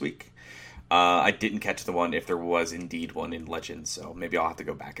 episodes this week. I didn't catch the one if there was indeed one in Legends, so maybe I'll have to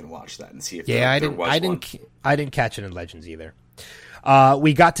go back and watch that and see if there was one. I didn't catch it in Legends either.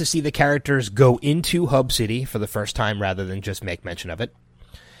 We got to see the characters go into Hub City for the first time rather than just make mention of it.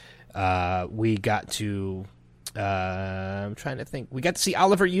 We got to... I'm trying to think. We got to see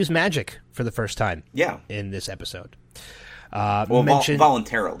Oliver use magic for the first time. Yeah. In this episode.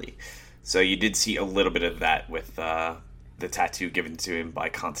 Voluntarily. So you did see a little bit of that with the tattoo given to him by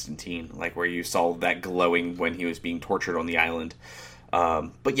Constantine, like where you saw that glowing when he was being tortured on the island.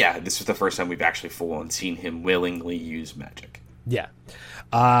 But yeah, this was the first time we've actually full-on seen him willingly use magic. Yeah.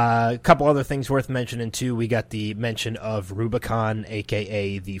 A couple other things worth mentioning, too. We got the mention of Rubicon,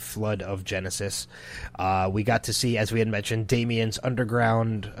 a.k.a. the Flood of Genesis. We got to see, as we had mentioned, Damian's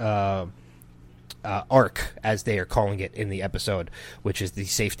underground arc, as they are calling it in the episode, which is the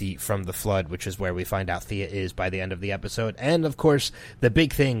safety from the flood, which is where we find out Thea is by the end of the episode. And, of course, the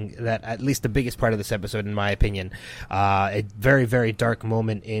big thing, that at least the biggest part of this episode, in my opinion, a very, very dark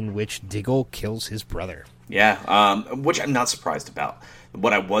moment in which Diggle kills his brother. Yeah, which I'm not surprised about.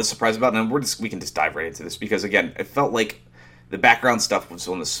 What I was surprised about, and we can just dive right into this, because again, it felt like the background stuff was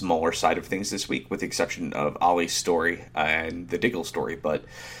on the smaller side of things this week, with the exception of Ollie's story and the Diggle story. But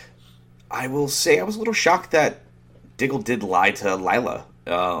I will say I was a little shocked that Diggle did lie to Lila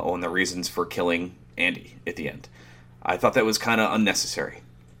on the reasons for killing Andy at the end. I thought that was kind of unnecessary.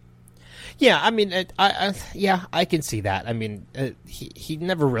 Yeah, I mean, I can see that. I mean, he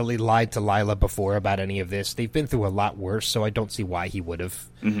never really lied to Lila before about any of this. They've been through a lot worse, so I don't see why he would have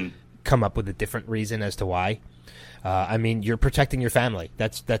come up with a different reason as to why. I mean, you're protecting your family.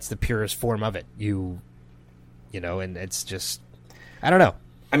 That's the purest form of it. You know, and it's just, I don't know.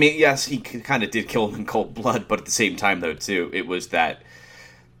 I mean, yes, he kind of did kill him in cold blood, but at the same time, though, too, it was that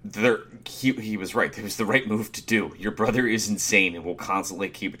he was right. It was the right move to do. Your brother is insane and will constantly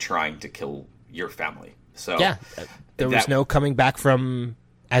keep trying to kill your family. So yeah, there was no coming back from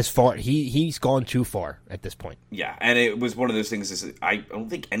as far. He's gone too far at this point. Yeah, and it was one of those things. I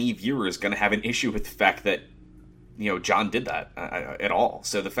don't think any viewer is going to have an issue with the fact that John did that at all.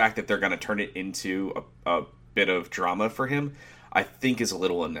 So the fact that they're going to turn it into a bit of drama for him, I think, is a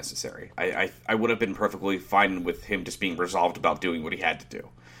little unnecessary. I would have been perfectly fine with him just being resolved about doing what he had to do.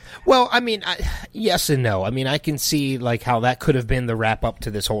 Well, I mean, yes and no. I mean, I can see like how that could have been the wrap up to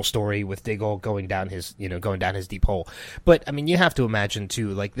this whole story with Diggle going down his deep hole. But I mean, you have to imagine too,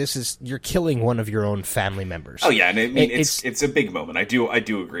 like you're killing one of your own family members. Oh yeah, and I mean, it's a big moment. I do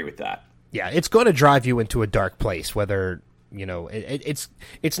agree with that. Yeah, it's going to drive you into a dark place, whether.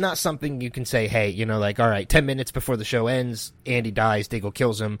 It's not something you can say, hey, like, all right, 10 minutes before the show ends, Andy dies, Diggle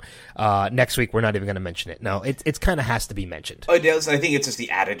kills him. Next week, we're not even going to mention it. No, it's kind of has to be mentioned. It does. I think it's just the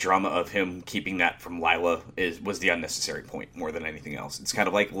added drama of him keeping that from Lila was the unnecessary point more than anything else. It's kind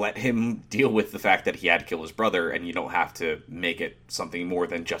of like, let him deal with the fact that he had to kill his brother, and you don't have to make it something more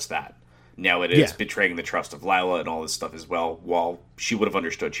than just that. Now it is betraying the trust of Lila and all this stuff as well, while she would have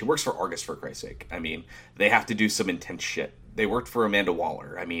understood. She works for Argus, for Christ's sake. I mean, they have to do some intense shit. They worked for Amanda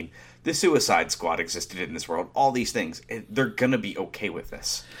Waller. I mean, the Suicide Squad existed in this world. All these things. They're going to be okay with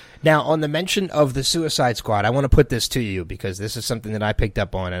this. Now, on the mention of the Suicide Squad, I want to put this to you because this is something that I picked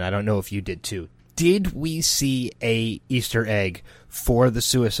up on, and I don't know if you did too. Did we see a Easter egg for the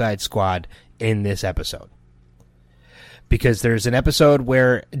Suicide Squad in this episode? Because there's an episode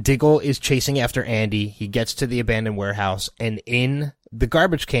where Diggle is chasing after Andy. He gets to the abandoned warehouse, and in the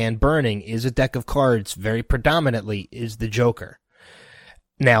garbage can burning is a deck of cards. Very predominantly is the Joker.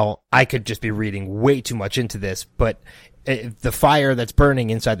 Now, I could just be reading way too much into this, but the fire that's burning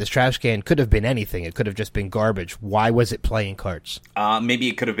inside this trash can could have been anything. It could have just been garbage. Why was it playing cards? Maybe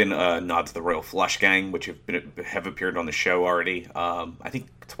it could have been a nod to the Royal Flush Gang, which have appeared on the show already. I think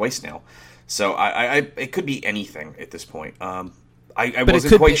twice now. So it could be anything at this point. I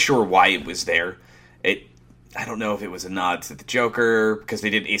wasn't quite sure why it was there. I don't know if it was a nod to the Joker, because they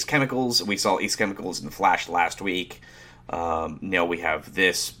did Ace Chemicals. We saw Ace Chemicals in The Flash last week. Now we have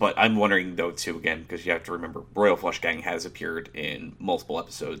this. But I'm wondering, though, too, again, because you have to remember, Royal Flush Gang has appeared in multiple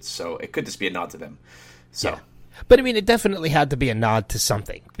episodes, so it could just be a nod to them. So. Yeah. But, I mean, it definitely had to be a nod to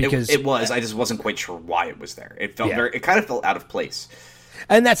something. Because it was. I just wasn't quite sure why it was there. It felt it kind of felt out of place.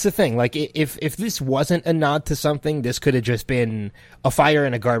 And that's the thing. Like, if this wasn't a nod to something, this could have just been a fire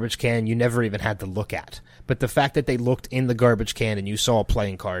in a garbage can you never even had to look at. But the fact that they looked in the garbage can and you saw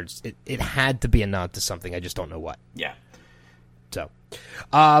playing cards, it had to be a nod to something. I just don't know what. Yeah. So,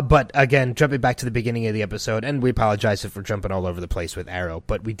 but again, jumping back to the beginning of the episode, and we apologize if we're jumping all over the place with Arrow,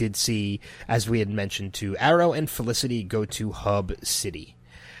 but we did see, as we had mentioned, to Arrow and Felicity go to Hub City.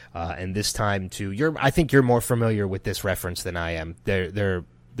 And this time I think you're more familiar with this reference than I am.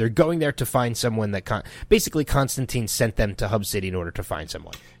 They're going there to find someone that basically Constantine sent them to Hub City in order to find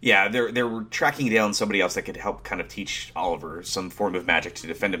someone. Yeah, they're tracking down somebody else that could help kind of teach Oliver some form of magic to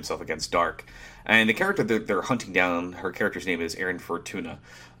defend himself against Dark. And the character that they're hunting down, her character's name is Erin Fortuna.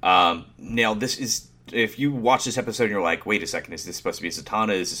 Now, this is... If you watch this episode and you're like, wait a second, is this supposed to be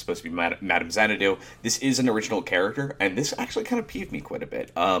Zatanna? Is this supposed to be Madame Xanadu? This is an original character, and this actually kind of peeved me quite a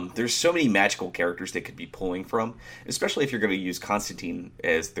bit. There's so many magical characters they could be pulling from, especially if you're going to use Constantine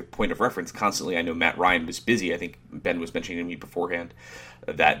as the point of reference constantly. I know Matt Ryan was busy. I think Ben was mentioning to me beforehand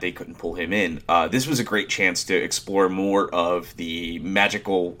that they couldn't pull him in. This was a great chance to explore more of the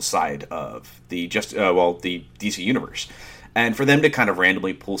magical side of the DC Universe. And for them to kind of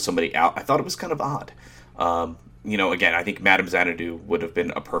randomly pull somebody out, I thought it was kind of odd. Again, I think Madame Xanadu would have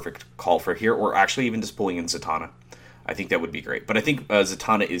been a perfect call for here, or actually even just pulling in Zatanna. I think that would be great. But I think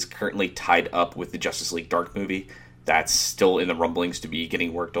Zatanna is currently tied up with the Justice League Dark movie. That's still in the rumblings to be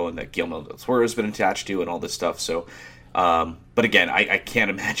getting worked on, that Guillermo del Toro has been attached to and all this stuff. So, but again, I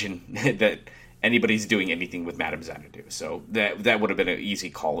can't imagine that anybody's doing anything with Madame Xanadu. So that would have been an easy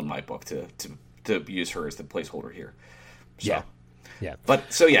call in my book to use her as the placeholder here. So. Yeah. Yeah.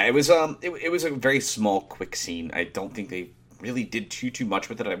 But so yeah, it was a very small, quick scene. I don't think they really did too much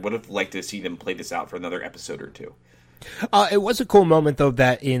with it. I would have liked to see them play this out for another episode or two. It was a cool moment though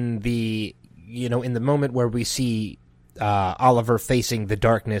that in the moment where we see Oliver facing the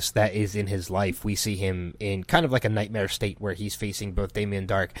darkness that is in his life, we see him in kind of like a nightmare state where he's facing both Damien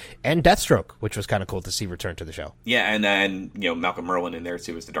Darhk and Deathstroke, which was kind of cool to see return to the show. Yeah, and then Malcolm Merlyn in there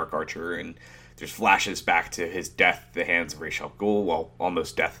too as the Dark Archer, and there's flashes back to his death at the hands of Ra's al Ghul, well,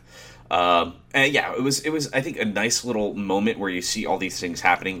 almost death. And yeah, it was I think a nice little moment where you see all these things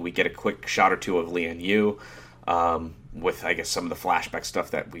happening. We get a quick shot or two of Lian Yu, with I guess some of the flashback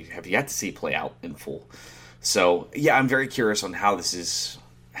stuff that we have yet to see play out in full. So yeah, I'm very curious on how this is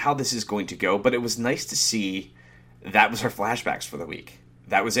going to go. But it was nice to see that was our flashbacks for the week.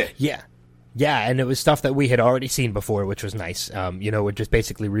 That was it. Yeah, and it was stuff that we had already seen before, which was nice. We're just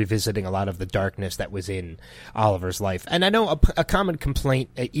basically revisiting a lot of the darkness that was in Oliver's life. And I know a common complaint,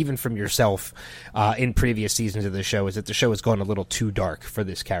 even from yourself, in previous seasons of the show, is that the show has gone a little too dark for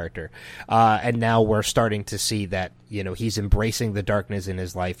this character. And now we're starting to see that, he's embracing the darkness in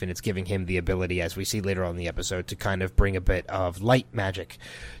his life, and it's giving him the ability, as we see later on in the episode, to kind of bring a bit of light magic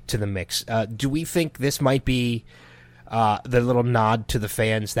to the mix. Do we think this might be the little nod to the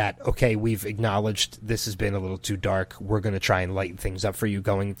fans that, okay, we've acknowledged this has been a little too dark, we're going to try and lighten things up for you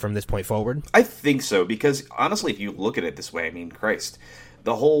going from this point forward? I think so, because honestly, if you look at it this way, I mean, Christ,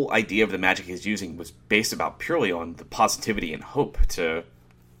 the whole idea of the magic he's using was based about purely on the positivity and hope.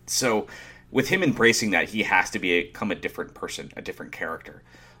 So with him embracing that, he has to become a different person, a different character.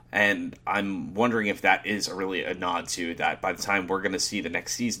 And I'm wondering if that is really a nod to that by the time we're going to see the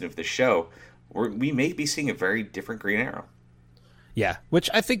next season of the show, we may be seeing a very different Green Arrow. Yeah, which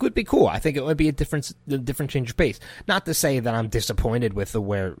I think would be cool. I think it would be a different change of pace. Not to say that I'm disappointed with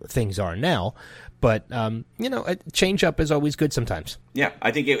where things are now, but a change up is always good sometimes. Yeah,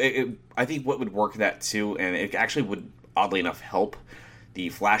 I think I think what would work that too, and it actually would oddly enough help the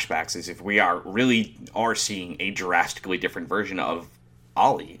flashbacks, is if we are seeing a drastically different version of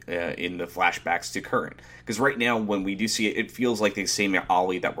Ollie in the flashbacks to current. Because right now, when we do see it, it feels like the same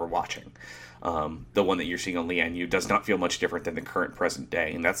Ollie that we're watching. The one that you're seeing on Lian Yu does not feel much different than the current present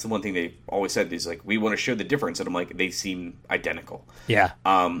day. And that's the one thing they've always said is, like, we want to show the difference. And I'm like, they seem identical. Yeah.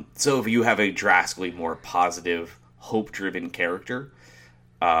 So if you have a drastically more positive, hope-driven character,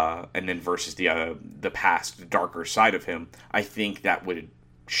 and then versus the past, the darker side of him, I think that would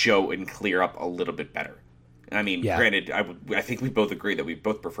show and clear up a little bit better. I mean, Granted, I think we both agree that we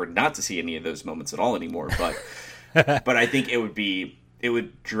both prefer not to see any of those moments at all anymore. But but I think it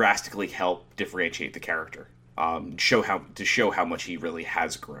would drastically help differentiate the character, show how much he really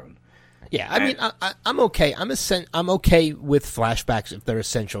has grown. Yeah, I mean, I'm okay. I'm okay with flashbacks if they're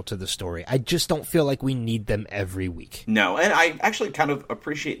essential to the story. I just don't feel like we need them every week. No, and I actually kind of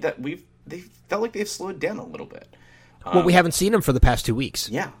appreciate that they felt like they've slowed down a little bit. Well, we haven't seen them for the past 2 weeks.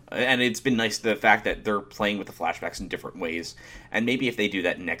 Yeah, and it's been nice the fact that they're playing with the flashbacks in different ways. And maybe if they do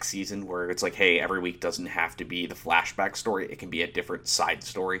that next season where it's like, hey, every week doesn't have to be the flashback story. It can be a different side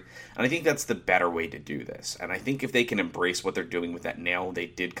story. And I think that's the better way to do this. And I think if they can embrace what they're doing with that now, they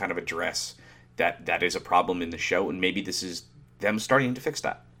did kind of address that is a problem in the show. And maybe this is them starting to fix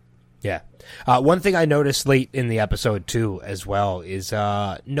that. Yeah. One thing I noticed late in the episode, too, as well, is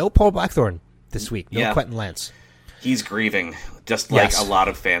no Paul Blackthorne this week. No Quentin Lance. He's grieving, just like a lot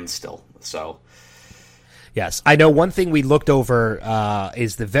of fans still. So, yes, I know one thing we looked over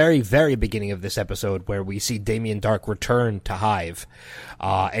is the very, very beginning of this episode where we see Damien Darhk return to Hive,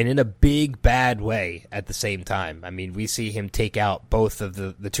 and in a big, bad way at the same time. I mean, we see him take out both of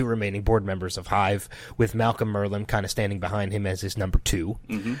the two remaining board members of Hive, with Malcolm Merlyn kind of standing behind him as his number two,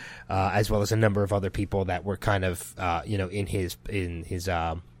 as well as a number of other people that were kind of, in his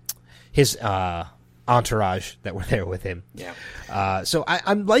entourage that were there with him. Yeah. So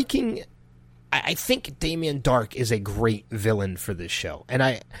I'm liking. I think Damien Darhk is a great villain for this show,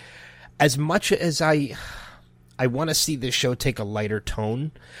 and as much as I want to see this show take a lighter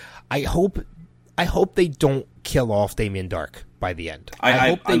tone, I hope they don't kill off Damien Darhk by the end. I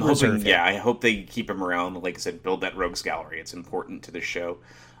hope they reserve him. Yeah, I hope they keep him around. Like I said, build that rogues gallery. It's important to the show,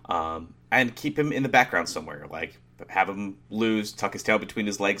 and keep him in the background somewhere. Like have him lose, tuck his tail between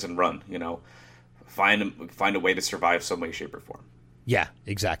his legs, and run. Find a way to survive some way, shape, or form. Yeah,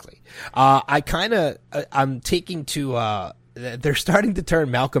 exactly. I'm taking to they're starting to turn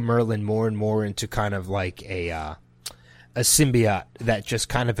Malcolm Merlyn more and more into kind of like a a symbiote that just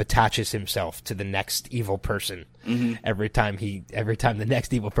kind of attaches himself to the next evil person. Every time the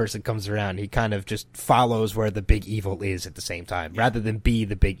next evil person comes around, he kind of just follows where the big evil is at the same time, rather than be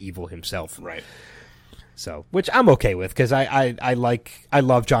the big evil himself. Right. So, which I'm okay with, because I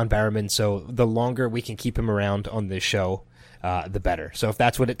love John Barrowman. So the longer we can keep him around on this show, the better. So if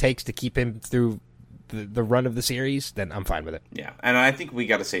that's what it takes to keep him through the run of the series, then I'm fine with it. Yeah, and I think we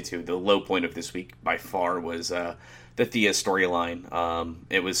got to say too, the low point of this week by far was the Thea storyline.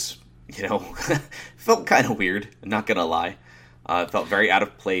 It was, felt kind of weird. Not gonna lie, it felt very out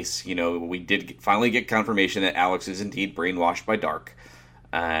of place. We did finally get confirmation that Alex is indeed brainwashed by Dark,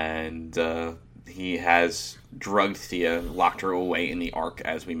 and he has drugged Thea, locked her away in the Ark,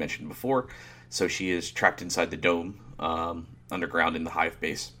 as we mentioned before. So she is trapped inside the dome, underground in the Hive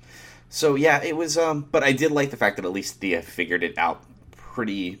base. So yeah, it was. But I did like the fact that at least Thea figured it out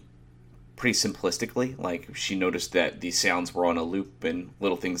pretty simplistically. Like, she noticed that these sounds were on a loop and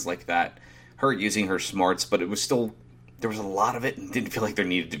little things like that. Her using her smarts, but it was still, there was a lot of it, and didn't feel like there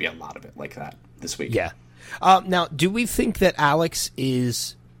needed to be a lot of it like that this week. Yeah. Now, do we think that Alex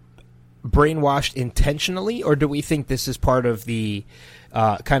is brainwashed intentionally, or do we think this is part of the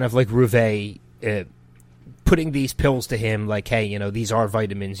kind of like Rouvet putting these pills to him, like, hey, these are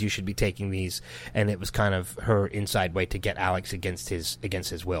vitamins, you should be taking these, and it was kind of her inside way to get Alex against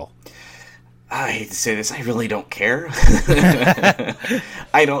his will? I hate to say this, I really don't care.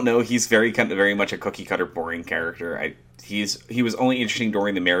 I don't know. He's very much a cookie cutter, boring character. He was only interesting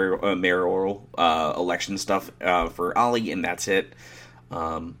during the mayoral election stuff for Ollie, and that's it.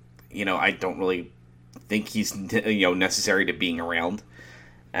 I don't really think he's necessary to being around,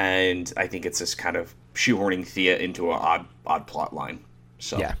 and I think it's just kind of shoehorning Thea into an odd plot line.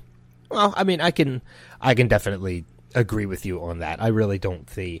 So yeah, well, I mean, I can definitely agree with you on that. I really don't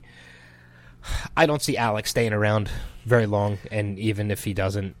see Alex staying around very long, and even if he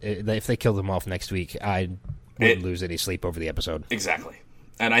doesn't, if they killed him off next week, I wouldn't lose any sleep over the episode. Exactly,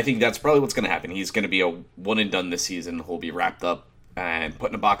 and I think that's probably what's going to happen. He's going to be a one and done this season. He'll be wrapped up and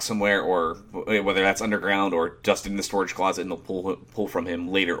put in a box somewhere, or whether that's underground or just in the storage closet, and they'll pull from him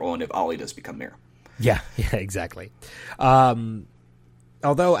later on if Ollie does become mayor. Yeah, exactly.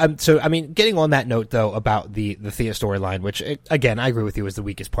 Although, getting on that note, though, about the Thea storyline, which, again, I agree with you, is the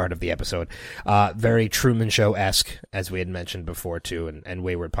weakest part of the episode. Very Truman Show-esque, as we had mentioned before, too, and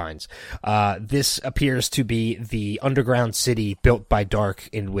Wayward Pines. This appears to be the underground city built by Dark,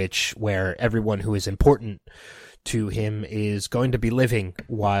 where everyone who is important to him is going to be living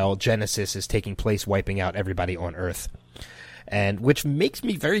while Genesis is taking place, wiping out everybody on Earth. And which makes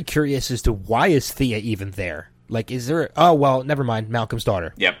me very curious as to why is Thea even there? Like, is there? Oh well, never mind. Malcolm's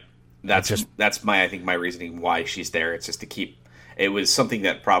daughter. Yep, that's my reasoning why she's there. It's just to keep. It was something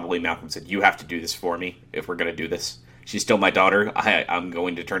that probably Malcolm said, "You have to do this for me if we're going to do this. She's still my daughter. I'm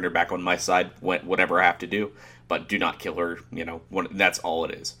going to turn her back on my side, whatever I have to do. But do not kill her. That's all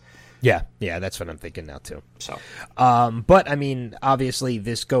it is." Yeah, that's what I'm thinking now too. So, but I mean, obviously,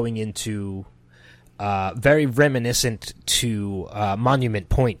 this going into. Very reminiscent to Monument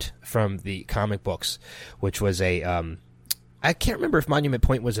Point from the comic books, which was I can't remember if Monument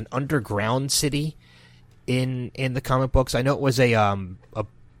Point was an underground city in the comic books. I know it was a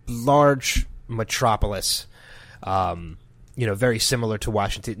large metropolis, very similar to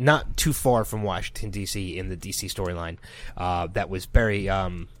Washington, not too far from Washington, D.C. in the D.C. storyline, that was very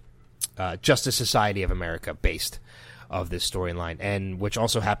Justice Society of America based. Of this storyline, and which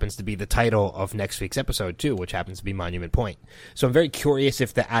also happens to be the title of next week's episode too, which happens to be Monument Point. So I'm very curious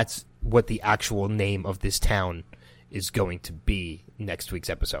if that's what the actual name of this town is going to be next week's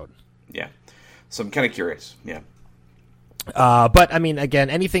episode. Yeah, so I'm kind of curious. Yeah. But I mean, again,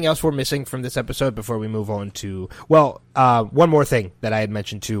 anything else we're missing from this episode before we move on to? Well, one more thing that I had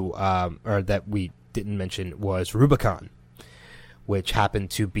mentioned too, or that we didn't mention, was Rubicon, which happened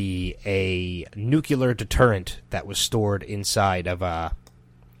to be a nuclear deterrent that was stored inside of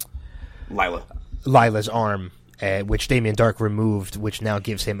Lila's arm, which Damien Dark removed, which now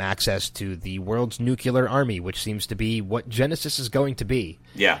gives him access to the world's nuclear army, which seems to be what Genesis is going to be.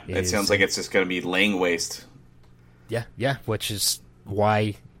 Yeah, it sounds like it's just going to be laying waste. Yeah, which is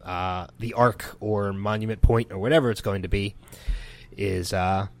why the Ark or Monument Point or whatever it's going to be is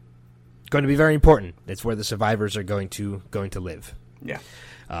going to be very important. It's where the survivors are going to live. Yeah.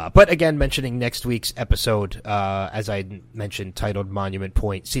 But again, mentioning next week's episode, as I mentioned, titled Monument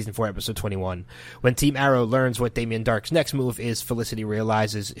Point, Season 4, Episode 21. When Team Arrow learns what Damien Dark's next move is, Felicity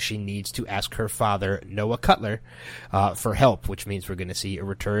realizes she needs to ask her father, Noah Cutler, for help, which means we're going to see a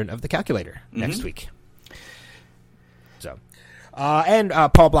return of the Calculator next week. So, And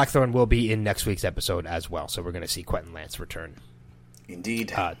Paul Blackthorne will be in next week's episode as well, so we're going to see Quentin Lance return.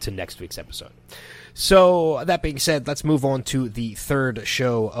 Indeed. To next week's episode. So, that being said, let's move on to the third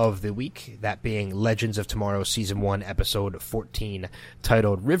show of the week, that being Legends of Tomorrow Season 1, Episode 14,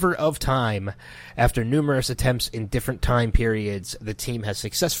 titled River of Time. After numerous attempts in different time periods, the team has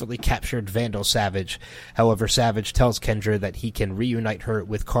successfully captured Vandal Savage. However, Savage tells Kendra that he can reunite her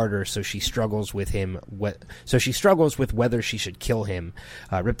with Carter, so she struggles with whether she should kill him.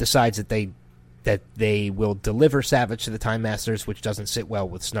 Rip decides that they will deliver Savage to the Time Masters, which doesn't sit well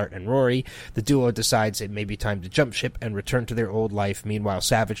with Snart and Rory. The duo decides it may be time to jump ship and return to their old life. Meanwhile,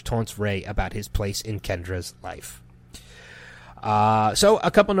 Savage taunts Ray about his place in Kendra's life. So,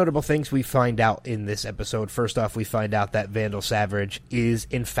 a couple notable things we find out in this episode. First off, we find out that Vandal Savage is,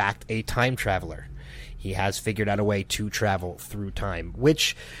 in fact, a time traveler. He has figured out a way to travel through time,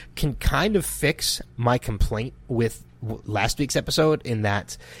 which can kind of fix my complaint with last week's episode, in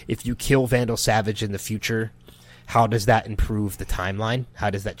that if you kill Vandal Savage in the future, how does that improve the timeline?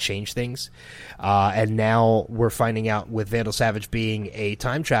 How does that change things? And now we're finding out with Vandal Savage being a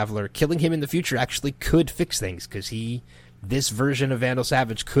time traveler, killing him in the future actually could fix things, because this version of Vandal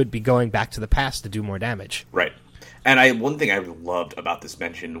Savage could be going back to the past to do more damage. Right. And one thing I loved about this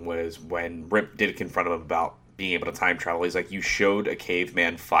mention was when Rip did confront him about being able to time travel. He's like, you showed a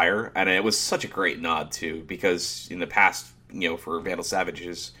caveman fire, and it was such a great nod too, because in the past, for Vandal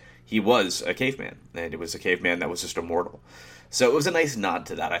Savages, he was a caveman, and it was a caveman that was just immortal. So it was a nice nod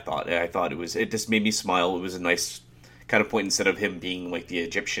to that. I thought it just made me smile. It was a nice kind of point. Instead of him being like the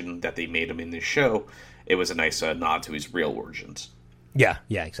Egyptian that they made him in this show, it was a nice nod to his real origins. Yeah,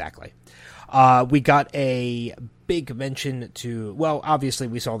 exactly. We got a big mention to, well, obviously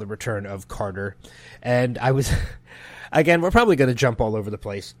we saw the return of Carter, and I was, again, we're probably going to jump all over the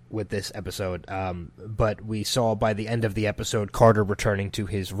place with this episode, but we saw by the end of the episode Carter returning to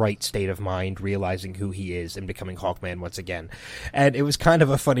his right state of mind, realizing who he is, and becoming Hawkman once again. And it was kind of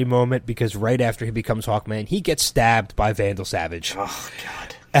a funny moment, because right after he becomes Hawkman, he gets stabbed by Vandal Savage. Oh,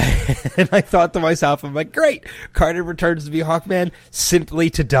 God. And I thought to myself, I'm like, great, Carter returns to be Hawkman simply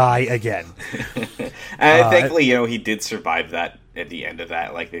to die again. And thankfully, he did survive that at the end of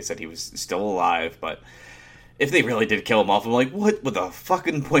that. Like they said, he was still alive, but if they really did kill him off, I'm like, what the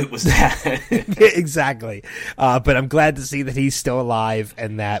fucking point was that? Exactly. But I'm glad to see that he's still alive,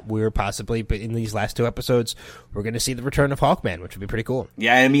 and that we're possibly, but in these last two episodes, we're going to see the return of Hawkman, which would be pretty cool.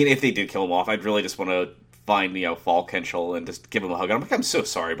 Yeah, I mean, if they did kill him off, I'd really just want to find Fall Kenchel and just give him a hug. I'm like, I'm so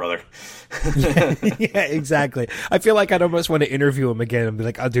sorry, brother. Yeah, exactly. I feel like I'd almost want to interview him again and be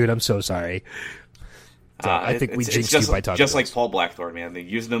like, oh, dude, I'm so sorry. I think we jinxed you by talking just like Paul Blackthorne, man. They're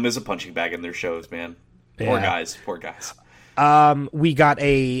using them as a punching bag in their shows, man. Poor guys. We got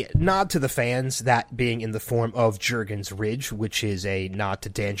a nod to the fans, that being in the form of Jurgens Ridge, which is a nod to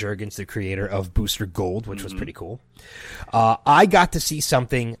Dan Jurgens, the creator of Booster Gold, which was pretty cool. I got to see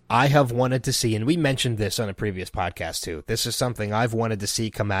something I have wanted to see, and we mentioned this on a previous podcast too. This is something I've wanted to see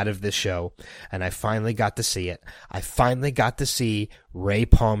come out of this show, and I finally got to see it. I finally got to see Ray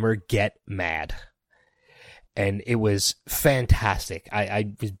Palmer get mad. And it was fantastic.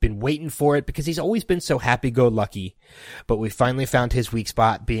 I've been waiting for it, because he's always been so happy-go-lucky. But we finally found his weak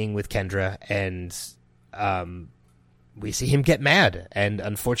spot being with Kendra, and we see him get mad. And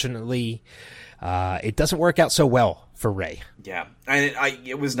unfortunately, it doesn't work out so well for Ray. Yeah, and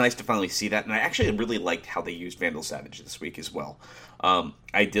it was nice to finally see that. And I actually really liked how they used Vandal Savage this week as well.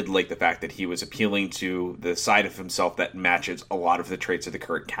 I did like the fact that he was appealing to the side of himself that matches a lot of the traits of the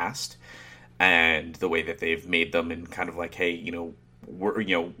current cast. And the way that they've made them, and kind of like, hey,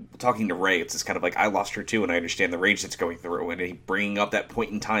 we're, talking to Ray, it's just kind of like, I lost her too, and I understand the rage that's going through, and bringing up that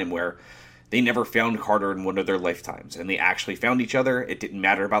point in time where they never found Carter in one of their lifetimes, and they actually found each other. It didn't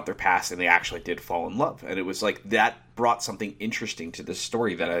matter about their past, and they actually did fall in love. And it was like, that brought something interesting to this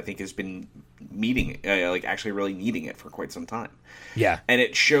story that I think has been actually really needing it for quite some time. Yeah. And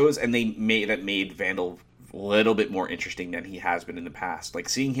it shows, and made Vandal a little bit more interesting than he has been in the past. Like,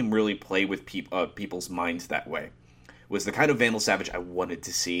 seeing him really play with people's minds that way was the kind of Vandal Savage I wanted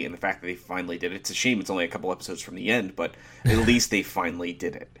to see, and the fact that they finally did it. It's a shame it's only a couple episodes from the end, but at least they finally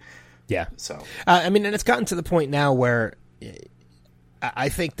did it. Yeah. So, and it's gotten to the point now where I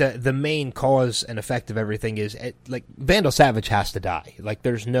think the main cause and effect of everything is, Vandal Savage has to die. Like,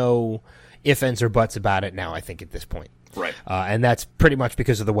 there's no ifs, ands, or buts about it now, I think, at this point. Right. And that's pretty much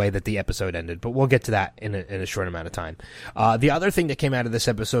because of the way that the episode ended, but we'll get to that in a short amount of time. The other thing that came out of this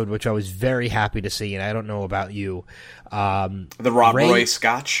episode, which I was very happy to see, and I don't know about you, the Rob Roy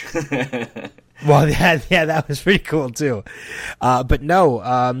Scotch. Well, yeah, that was pretty cool too. But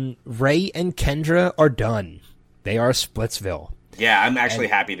no, Ray and Kendra are done. They are Splitsville. Yeah, I'm actually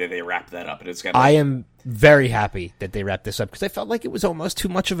happy that they wrapped that up. And it's I am very happy that they wrapped this up because I felt like it was almost too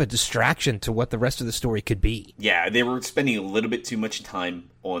much of a distraction to what the rest of the story could be. Yeah, they were spending a little bit too much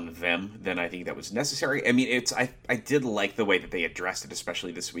time on them than I think that was necessary. I mean, I did like the way that they addressed it,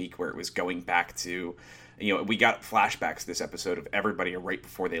 especially this week, where it was going back to, we got flashbacks this episode of everybody right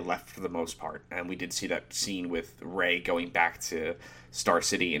before they left for the most part, and we did see that scene with Ray going back to Star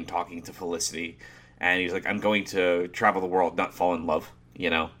City and talking to Felicity, and he's like, "I'm going to travel the world, not fall in love,"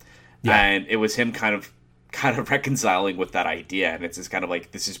 Yeah. And it was him kind of reconciling with that idea, and it's just kind of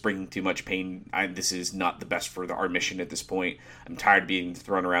like, this is bringing too much pain. This is not the best for our mission at this point. I'm tired of being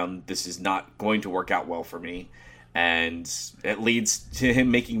thrown around. This is not going to work out well for me, and it leads to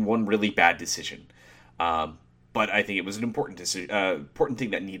him making one really bad decision. But I think it was an important thing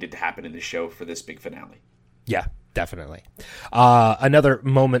that needed to happen in the show for this big finale. Yeah, definitely. Another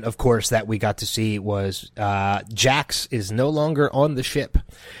moment, of course, that we got to see was Jax is no longer on the ship,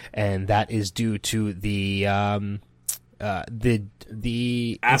 and that is due to the intelligence. I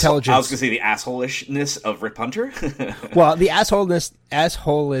was going to say the assholishness of Rip Hunter. Well, the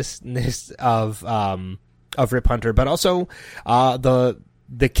assholishness of Rip Hunter, but also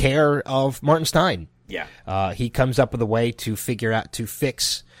the care of Martin Stein. Yeah. He comes up with a way to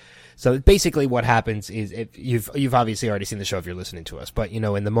fix. So basically what happens is, if you've obviously already seen the show if you're listening to us, but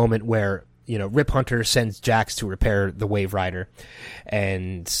in the moment where Rip Hunter sends Jax to repair the Wave Rider,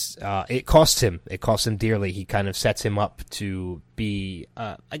 and it costs him dearly. He kind of sets him up to be,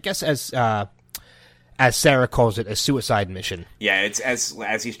 I guess, as Sarah calls it, a suicide mission. Yeah, it's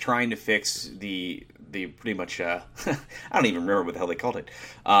as he's trying to fix the pretty much I don't even remember what the hell they called it,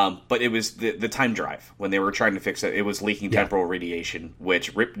 but it was the time drive when they were trying to fix it. It was leaking temporal radiation,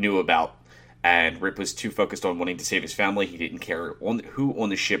 which Rip knew about, and Rip was too focused on wanting to save his family. He didn't care who on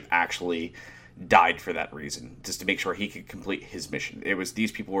the ship actually died for that reason, just to make sure he could complete his mission. It was,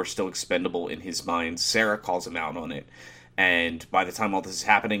 these people were still expendable in his mind. Sarah calls him out on it, and by the time all this is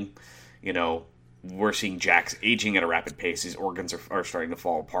happening, we're seeing Jax aging at a rapid pace. His organs are starting to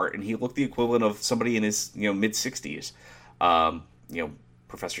fall apart, and he looked the equivalent of somebody in his mid-60s.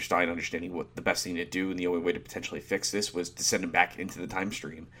 Professor Stein understanding what the best thing to do and the only way to potentially fix this was to send him back into the time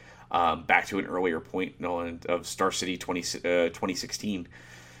stream, back to an earlier point of Star City 2016,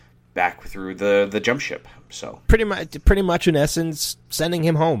 back through the jump ship. So pretty much in essence sending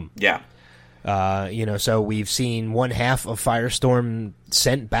him home. Yeah. So we've seen one half of Firestorm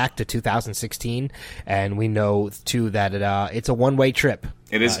sent back to 2016, and we know too that it's a one-way trip.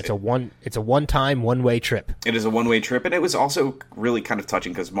 It is. It's a one-time one-way trip. It is a one-way trip, and it was also really kind of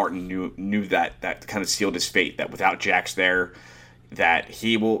touching because Martin knew that kind of sealed his fate. That without Jax there, that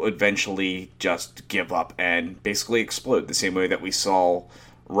he will eventually just give up and basically explode the same way that we saw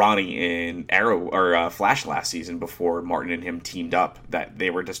Ronnie in Arrow or Flash last season before Martin and him teamed up. That they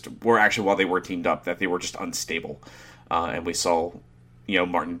were while they were teamed up, that they were just unstable, and we saw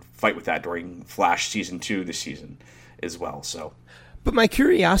Martin fight with that during Flash season 2 this season as well. So, but my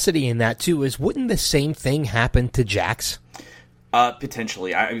curiosity in that too is, wouldn't the same thing happen to Jax?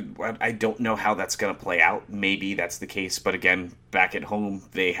 Potentially. I don't know how that's going to play out. Maybe that's the case, but again, back at home,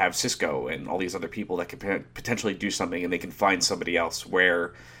 they have Cisco and all these other people that could potentially do something, and they can find somebody else,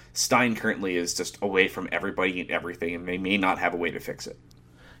 where Stein currently is just away from everybody and everything, and they may not have a way to fix it.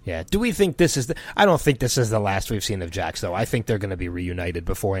 Yeah. Do we think this is I don't think this is the last we've seen of Jax, though. I think they're going to be reunited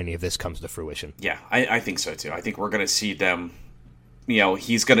before any of this comes to fruition. Yeah, I think so, too. I think we're going to see them,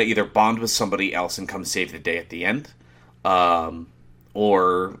 he's going to either bond with somebody else and come save the day at the end,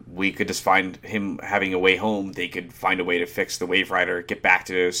 or we could just find him having a way home. They could find a way to fix the Wave Rider, get back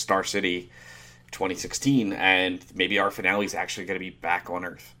to Star City 2016, and maybe our finale is actually going to be back on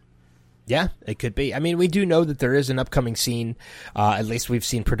Earth. Yeah, it could be. I mean, we do know that there is an upcoming scene, at least we've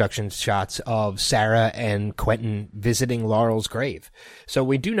seen production shots of Sarah and Quentin visiting Laurel's grave. So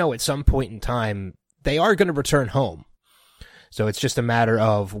we do know at some point in time they are going to return home. So it's just a matter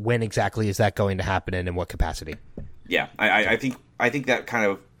of when exactly is that going to happen and in what capacity. Yeah, I think that kind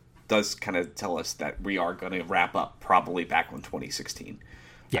of does kind of tell us that we are going to wrap up probably back on 2016.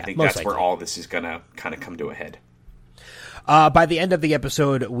 Yeah, I think that's where all this is going to kind of come to a head. By the end of the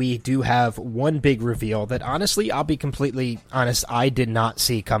episode, we do have one big reveal that, honestly, I'll be completely honest, I did not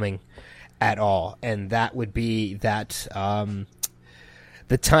see coming at all. And that would be that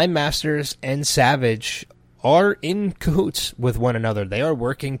the Time Masters and Savage are in cahoots with one another. They are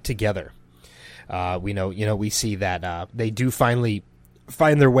working together. We see that they do finally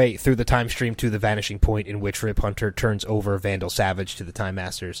find their way through the time stream to the vanishing point in which Rip Hunter turns over Vandal Savage to the Time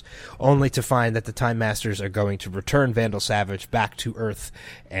Masters, only to find that the Time Masters are going to return Vandal Savage back to Earth,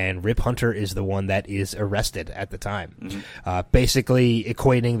 and Rip Hunter is the one that is arrested at the time. Basically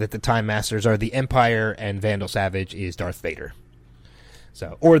equating that the Time Masters are the Empire and Vandal Savage is Darth Vader.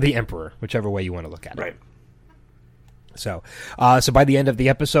 So, or the Emperor, whichever way you want to look at it. Right. So by the end of the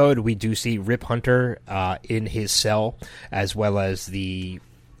episode, we do see Rip Hunter in his cell, as well as the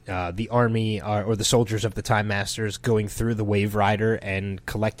army or the soldiers of the Time Masters going through the Wave Rider and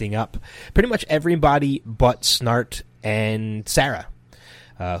collecting up pretty much everybody but Snart and Sarah,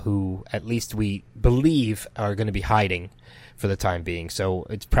 who at least we believe are going to be hiding for the time being. So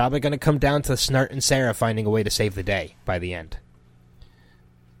it's probably going to come down to Snart and Sarah finding a way to save the day by the end.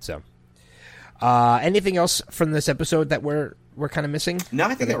 So. Anything else from this episode that we're kind of missing? No,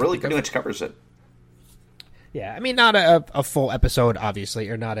 I think it really pretty much covers it. Yeah, I mean, not a full episode, obviously,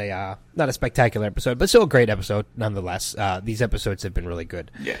 or not a spectacular episode, but still a great episode nonetheless. These episodes have been really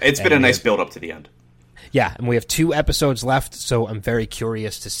good. Yeah, it's been a nice build up to the end. Yeah, and we have 2 episodes left, so I'm very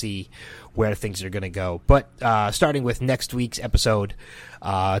curious to see where things are going to go. But starting with next week's episode,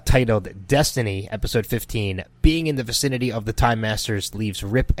 titled Destiny, episode 15, being in the vicinity of the Time Masters leaves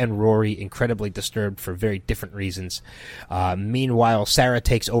Rip and Rory incredibly disturbed for very different reasons. Meanwhile, Sarah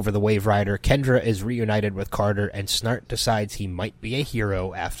takes over the Wave Rider, Kendra is reunited with Carter, and Snart decides he might be a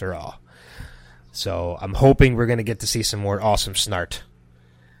hero after all. So I'm hoping we're going to get to see some more awesome Snart.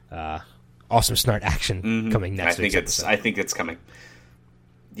 Awesome Snart action coming next week. I think it's coming.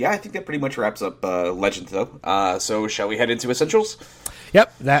 Yeah, I think that pretty much wraps up Legends, though. So shall we head into Essentials?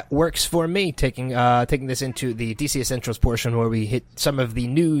 Yep, that works for me, taking this into the DC Essentials portion where we hit some of the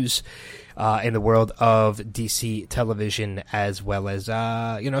news in the world of DC television, as well as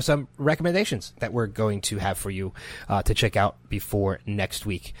some recommendations that we're going to have for you to check out before next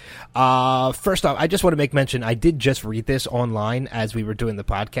week. First off, I just want to make mention, I did just read this online as we were doing the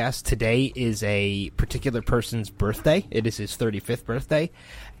podcast. Today is a particular person's birthday. It is his 35th birthday.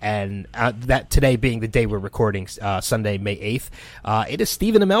 And that today being the day we're recording, Sunday, May 8th, it is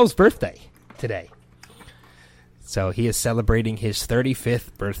Stephen Amell's birthday today. So he is celebrating his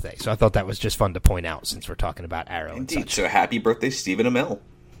 35th birthday. So I thought that was just fun to point out since we're talking about Arrow. Indeed. And such. So happy birthday, Stephen Amell.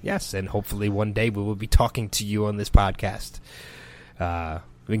 Yes, and hopefully one day we will be talking to you on this podcast.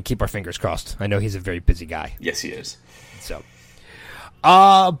 We can keep our fingers crossed. I know he's a very busy guy. Yes, he is. So,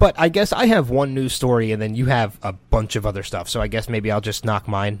 but I guess I have one news story, and then you have a bunch of other stuff. So I guess maybe I'll just knock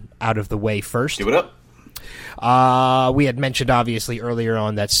mine out of the way first. Do it up. We had mentioned, obviously, earlier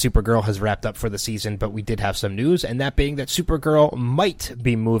on that Supergirl has wrapped up for the season, but we did have some news, and that being that Supergirl might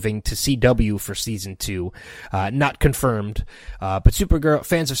be moving to CW for Season 2. Not confirmed, but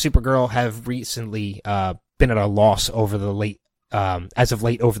fans of Supergirl have recently been at a loss over the as of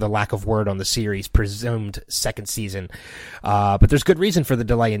late over the lack of word on the series' presumed second season. But there's good reason for the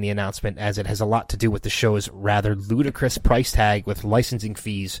delay in the announcement, as it has a lot to do with the show's rather ludicrous price tag, with licensing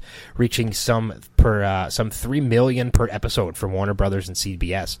fees reaching some $3 million per episode from Warner Brothers and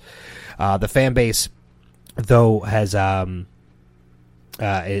CBS. The fan base, though, has a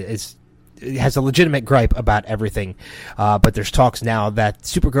legitimate gripe about everything, but there's talks now that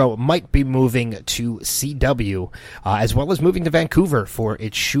Supergirl might be moving to CW, as well as moving to Vancouver for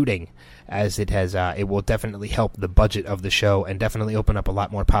its shooting, as it will definitely help the budget of the show and definitely open up a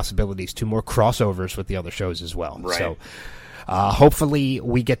lot more possibilities to more crossovers with the other shows as well. Right. So hopefully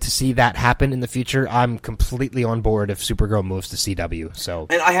we get to see that happen in the future. I'm completely on board if Supergirl moves to CW. So,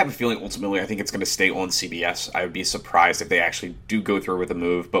 and I have a feeling ultimately I think it's going to stay on CBS. I would be surprised if they actually do go through with a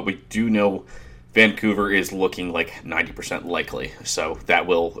move, but we do know Vancouver is looking like 90% likely, so that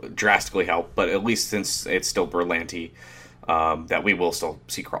will drastically help. But at least since it's still Berlanti, that we will still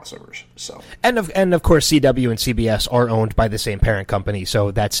see crossovers. So, and of course, CW and CBS are owned by the same parent company,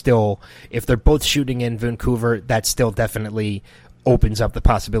 so that's still, if they're both shooting in Vancouver, that still definitely opens up the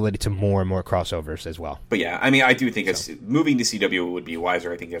possibility to more and more crossovers as well. But yeah, I mean, I do think moving to CW would be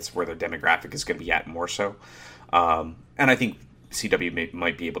wiser. I think that's where their demographic is going to be at more so, and I think CW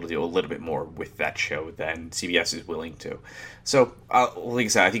might be able to do a little bit more with that show than CBS is willing to. So, like I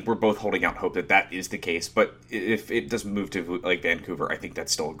said, I think we're both holding out hope that is the case. But if it doesn't move to like Vancouver, I think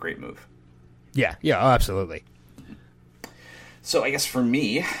that's still a great move. Yeah, absolutely. So I guess for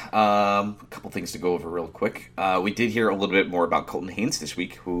me, a couple things to go over real quick. We did hear a little bit more about Colton Haynes this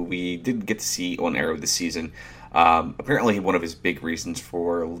week, who we didn't get to see on Arrow this season. Apparently, one of his big reasons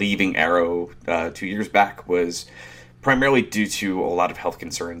for leaving Arrow 2 years back was primarily due to a lot of health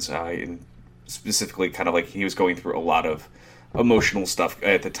concerns, and specifically kind of like he was going through a lot of emotional stuff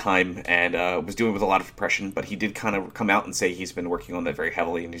at the time, and was dealing with a lot of depression, but he did kind of come out and say he's been working on that very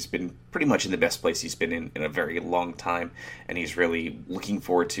heavily, and he's been pretty much in the best place he's been in a very long time, and he's really looking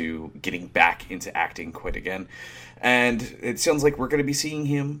forward to getting back into acting quite again. And it sounds like we're going to be seeing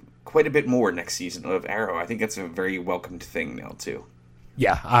him quite a bit more next season of Arrow. I think that's a very welcomed thing now, too.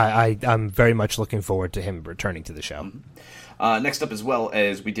 Yeah, I'm very much looking forward to him returning to the show. Next up, as well,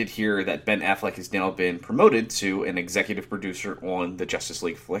 as we did hear that Ben Affleck has now been promoted to an executive producer on the Justice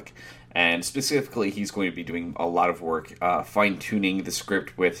League flick, and specifically he's going to be doing a lot of work fine-tuning the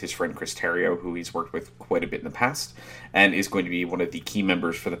script with his friend Chris Terrio, who he's worked with quite a bit in the past, and is going to be one of the key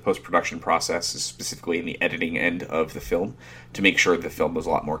members for the post-production process, specifically in the editing end of the film, to make sure the film was a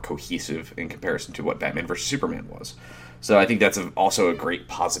lot more cohesive in comparison to what Batman vs. Superman was. So I think that's also a great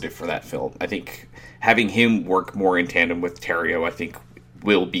positive for that film. I think having him work more in tandem with Terrio, I think,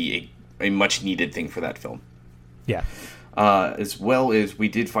 will be a much-needed thing for that film. Yeah. As well as we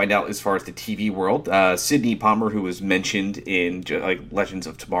did find out as far as the TV world, Sidney Palmer, who was mentioned in Legends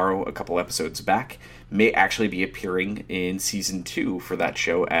of Tomorrow a couple episodes back, may actually be appearing in Season 2 for that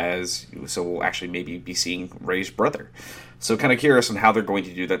show, so we'll actually maybe be seeing Ray's brother. So kind of curious on how they're going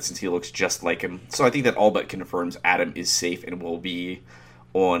to do that since he looks just like him. So I think that all but confirms Adam is safe and will be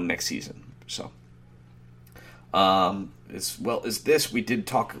on next season. So, as well as this, we did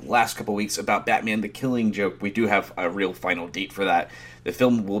talk last couple weeks about Batman: The Killing Joke. We do have a real final date for that. The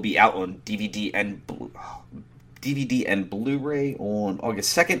film will be out on DVD and Blu-ray on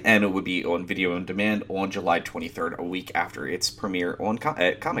August 2nd, and it would be on video on demand on July 23rd, a week after its premiere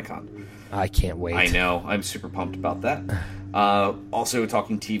at Comic-Con. I can't wait. I know. I'm super pumped about that. Also,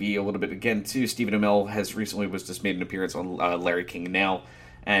 talking TV a little bit again, too, Stephen Amell has recently just made an appearance on Larry King Now,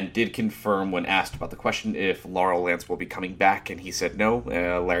 and did confirm when asked about the question if Laurel Lance will be coming back, and he said no.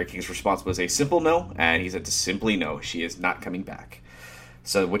 Larry King's response was a simple no, and he said simply no, she is not coming back.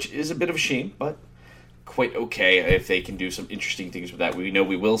 So, which is a bit of a shame, but quite okay if they can do some interesting things with that. We know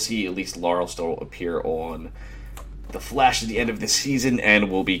we will see at least Laurel still appear on The Flash at the end of this season, and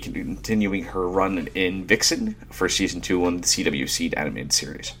will be continuing her run in Vixen for Season 2 on the CW Seed animated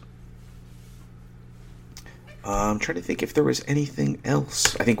series. I'm trying to think if there was anything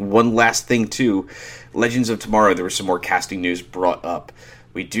else. I think one last thing, too. Legends of Tomorrow, there was some more casting news brought up.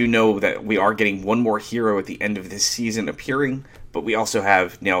 We do know that we are getting one more hero at the end of this season appearing, but we also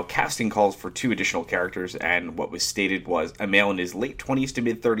have now casting calls for 2 additional characters, and what was stated was a male in his late 20s to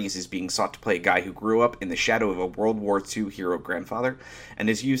mid-30s is being sought to play a guy who grew up in the shadow of a World War II hero grandfather, and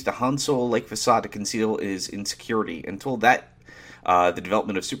has used a Han Solo-like facade to conceal his insecurity until that the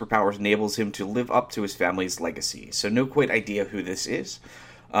development of superpowers enables him to live up to his family's legacy. So no quite idea who this is.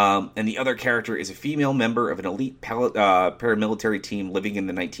 And the other character is a female member of an elite paramilitary team living in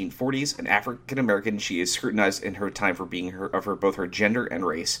the 1940s, an African-American. She is scrutinized in her time for being both her gender and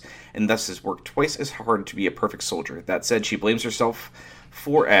race, and thus has worked twice as hard to be a perfect soldier. That said, she blames herself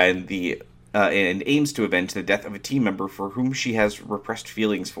for and aims to avenge the death of a team member for whom she has repressed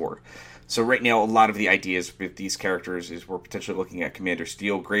feelings for. So right now, a lot of the ideas with these characters is we're potentially looking at Commander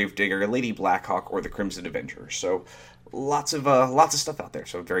Steel, Gravedigger, Lady Blackhawk, or the Crimson Avenger. So lots of stuff out there.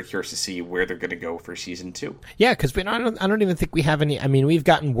 So I'm very curious to see where they're going to go for Season 2. Yeah, because I don't even think we have any. I mean, we've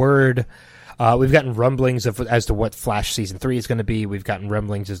gotten word, we've gotten rumblings as to what Flash Season 3 is going to be. We've gotten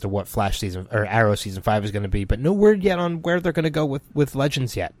rumblings as to what Arrow Season 5 is going to be, but no word yet on where they're going to go with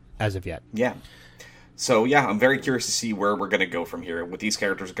Legends yet, as of yet. Yeah. So, yeah, I'm very curious to see where we're going to go from here, what these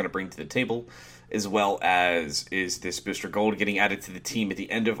characters are going to bring to the table, as well as is this Booster Gold getting added to the team at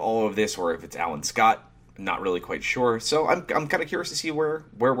the end of all of this, or if it's Alan Scott. Not really quite sure. So I'm kind of curious to see where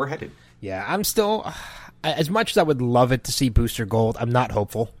we're headed. Yeah, I'm still, as much as I would love it to see Booster Gold, I'm not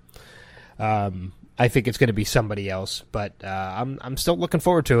hopeful. I think it's going to be somebody else, but I'm still looking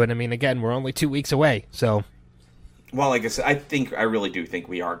forward to it. I mean, again, we're only 2 weeks away, so... Well, like I said, I really do think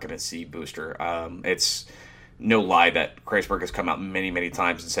we are going to see Booster. It's no lie that Kreisberg has come out many, many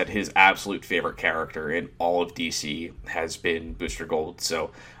times and said his absolute favorite character in all of DC has been Booster Gold.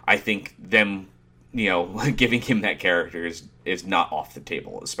 So I think them, giving him that character is not off the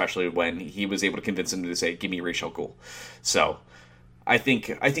table, especially when he was able to convince him to say, "Give me Ra's al Ghul." So I think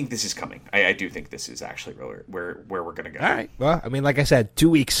this is coming. I do think this is actually where we're going to go. All right. Well, I mean, like I said, 2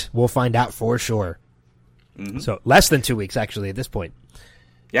 weeks. We'll find out for sure. Mm-hmm. So less than 2 weeks, actually, at this point.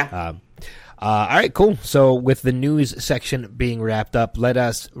 Yeah. All right, cool. So with the news section being wrapped up, let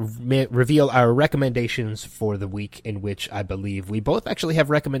us reveal our recommendations for the week, in which I believe we both actually have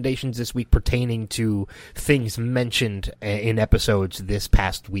recommendations this week pertaining to things mentioned in episodes this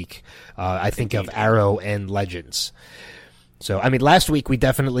past week. I think of Arrow and Legends. So, I mean, last week we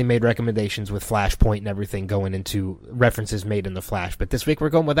definitely made recommendations with Flashpoint and everything going into references made in the Flash, but this week we're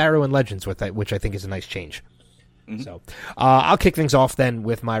going with Arrow and Legends, which I think is a nice change. Mm-hmm. So, I'll kick things off then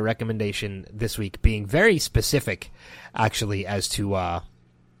with my recommendation this week being very specific, actually, as to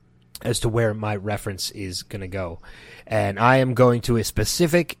where my reference is going to go. And I am going to a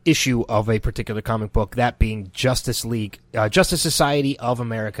specific issue of a particular comic book, that being Justice Society of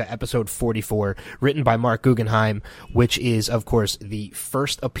America, episode 44, written by Mark Guggenheim, which is, of course, the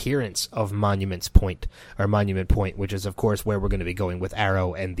first appearance of Monument Point, which is, of course, where we're going to be going with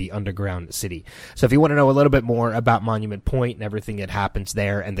Arrow and the Underground City. So if you want to know a little bit more about Monument Point and everything that happens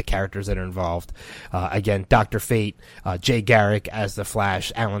there and the characters that are involved, again, Dr. Fate, Jay Garrick as the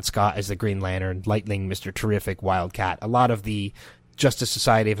Flash, Alan Scott as the Green Lantern, Lightning, Mr. Terrific, Wildcat, a lot of the Justice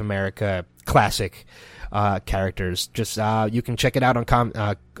Society of America classic characters. Just you can check it out on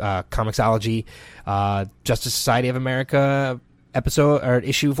Comixology, Justice Society of America episode or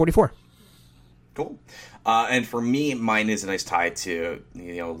issue 44. Cool. And for me, mine is a nice tie to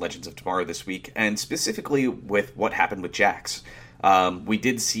Legends of Tomorrow this week, and specifically with what happened with Jax. We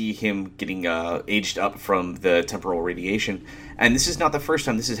did see him getting aged up from the temporal radiation, and this is not the first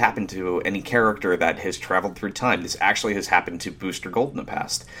time this has happened to any character that has traveled through time. This actually has happened to Booster Gold in the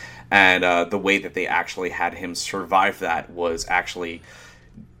past, and the way that they actually had him survive that was actually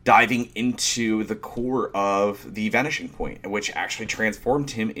diving into the core of the Vanishing Point, which actually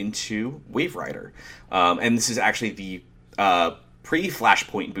transformed him into Wave Rider. And this is actually the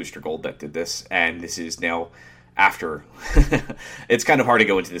pre-Flashpoint Booster Gold that did this, and this is now after. It's kind of hard to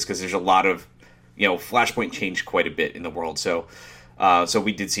go into this because there's a lot of, Flashpoint changed quite a bit in the world. So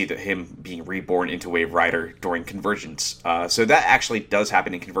we did see that him being reborn into Wave Rider during Convergence. So that actually does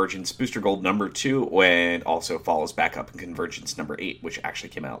happen in Convergence Booster Gold number 2, and also follows back up in Convergence number 8, which actually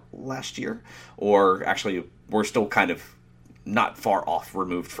came out last year. Or actually, we're still kind of not far off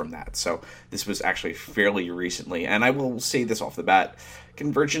removed from that. So this was actually fairly recently. And I will say this off the bat,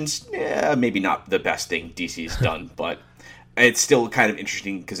 Convergence, maybe not the best thing DC's done, but it's still kind of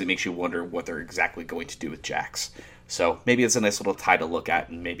interesting because it makes you wonder what they're exactly going to do with Jax. So maybe it's a nice little tie to look at,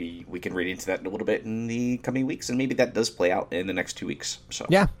 and maybe we can read into that in a little bit in the coming weeks, and maybe that does play out in the next 2 weeks. So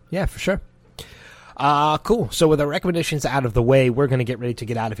yeah, for sure. Cool. So with our recommendations out of the way, we're going to get ready to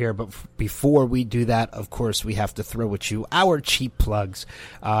get out of here. But before we do that, of course, we have to throw at you our cheap plugs.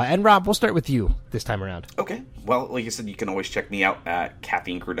 And Rob, we'll start with you this time around. Okay. Well, like I said, you can always check me out at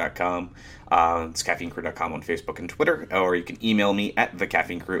caffeinecrew.com. It's caffeinecrew.com on Facebook and Twitter, or you can email me at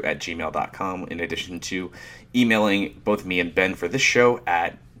thecaffeinecrew@gmail.com, in addition to emailing both me and Ben for this show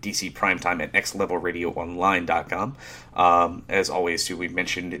at DCPrimetime at nextlevelradioonline.com. As always, too, we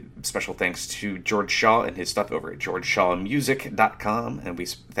mentioned special thanks to George Shaw and his stuff over at georgeshawmusic.com, and we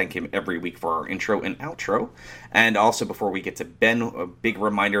thank him every week for our intro and outro. And also, before we get to Ben, a big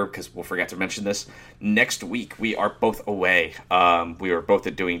reminder, because we'll forget to mention this, next week we are both away. We are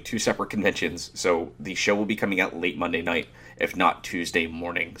both doing 2 separate conventions, so the show will be coming out late Monday night, if not Tuesday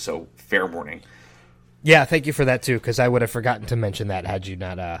morning, so fair warning. Yeah, thank you for that too, because I would have forgotten to mention that had you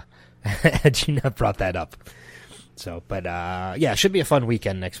not brought that up. So, but yeah, it should be a fun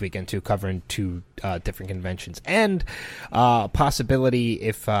weekend next weekend too, covering 2 different conventions, and possibility,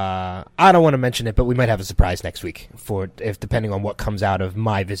 if I don't want to mention it, but we might have a surprise next week depending on what comes out of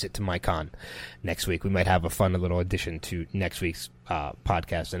my visit to my con next week. We might have a fun little addition to next week's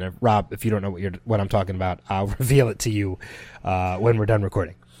podcast. And Rob, if you don't know what I'm talking about, I'll reveal it to you when we're done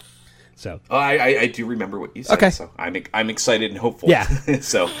recording. So I do remember what you said. Okay. So I'm excited and hopeful. Yeah.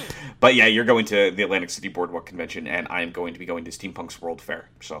 But yeah, you're going to the Atlantic City Boardwalk Convention, and I am going to be going to Steampunk's World Fair.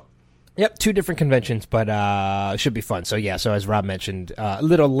 So. Yep, 2 different conventions, but should be fun. So yeah, so as Rob mentioned, a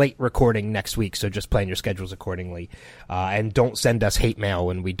little late recording next week, so just plan your schedules accordingly, and don't send us hate mail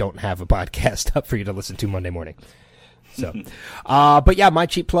when we don't have a podcast up for you to listen to Monday morning. So, but yeah, my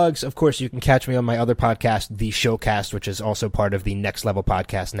cheap plugs. Of course, you can catch me on my other podcast, The Showcast, which is also part of the Next Level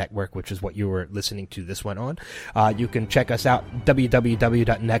Podcast Network, which is what you were listening to this one on. You can check us out,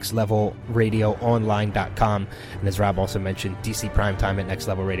 www.nextlevelradioonline.com. And as Rob also mentioned, DC Primetime at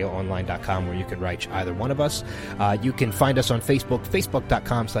nextlevelradioonline.com, where you can reach either one of us. You can find us on Facebook,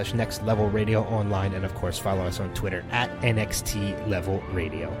 facebook.com/nextlevelradioonline. And of course, follow us on Twitter at NXT Level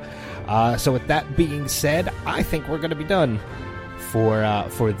Radio. So with that being said, I think we're going to be done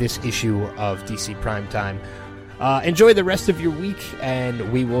for this issue of DC Primetime. Enjoy the rest of your week,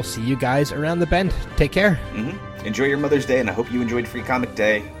 and we will see you guys around the bend. Take care. Mm-hmm. Enjoy your Mother's Day, and I hope you enjoyed Free Comic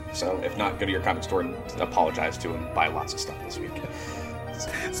Day. So if not, go to your comic store and apologize to him. Buy lots of stuff this week.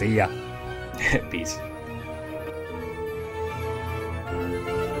 See ya. Peace.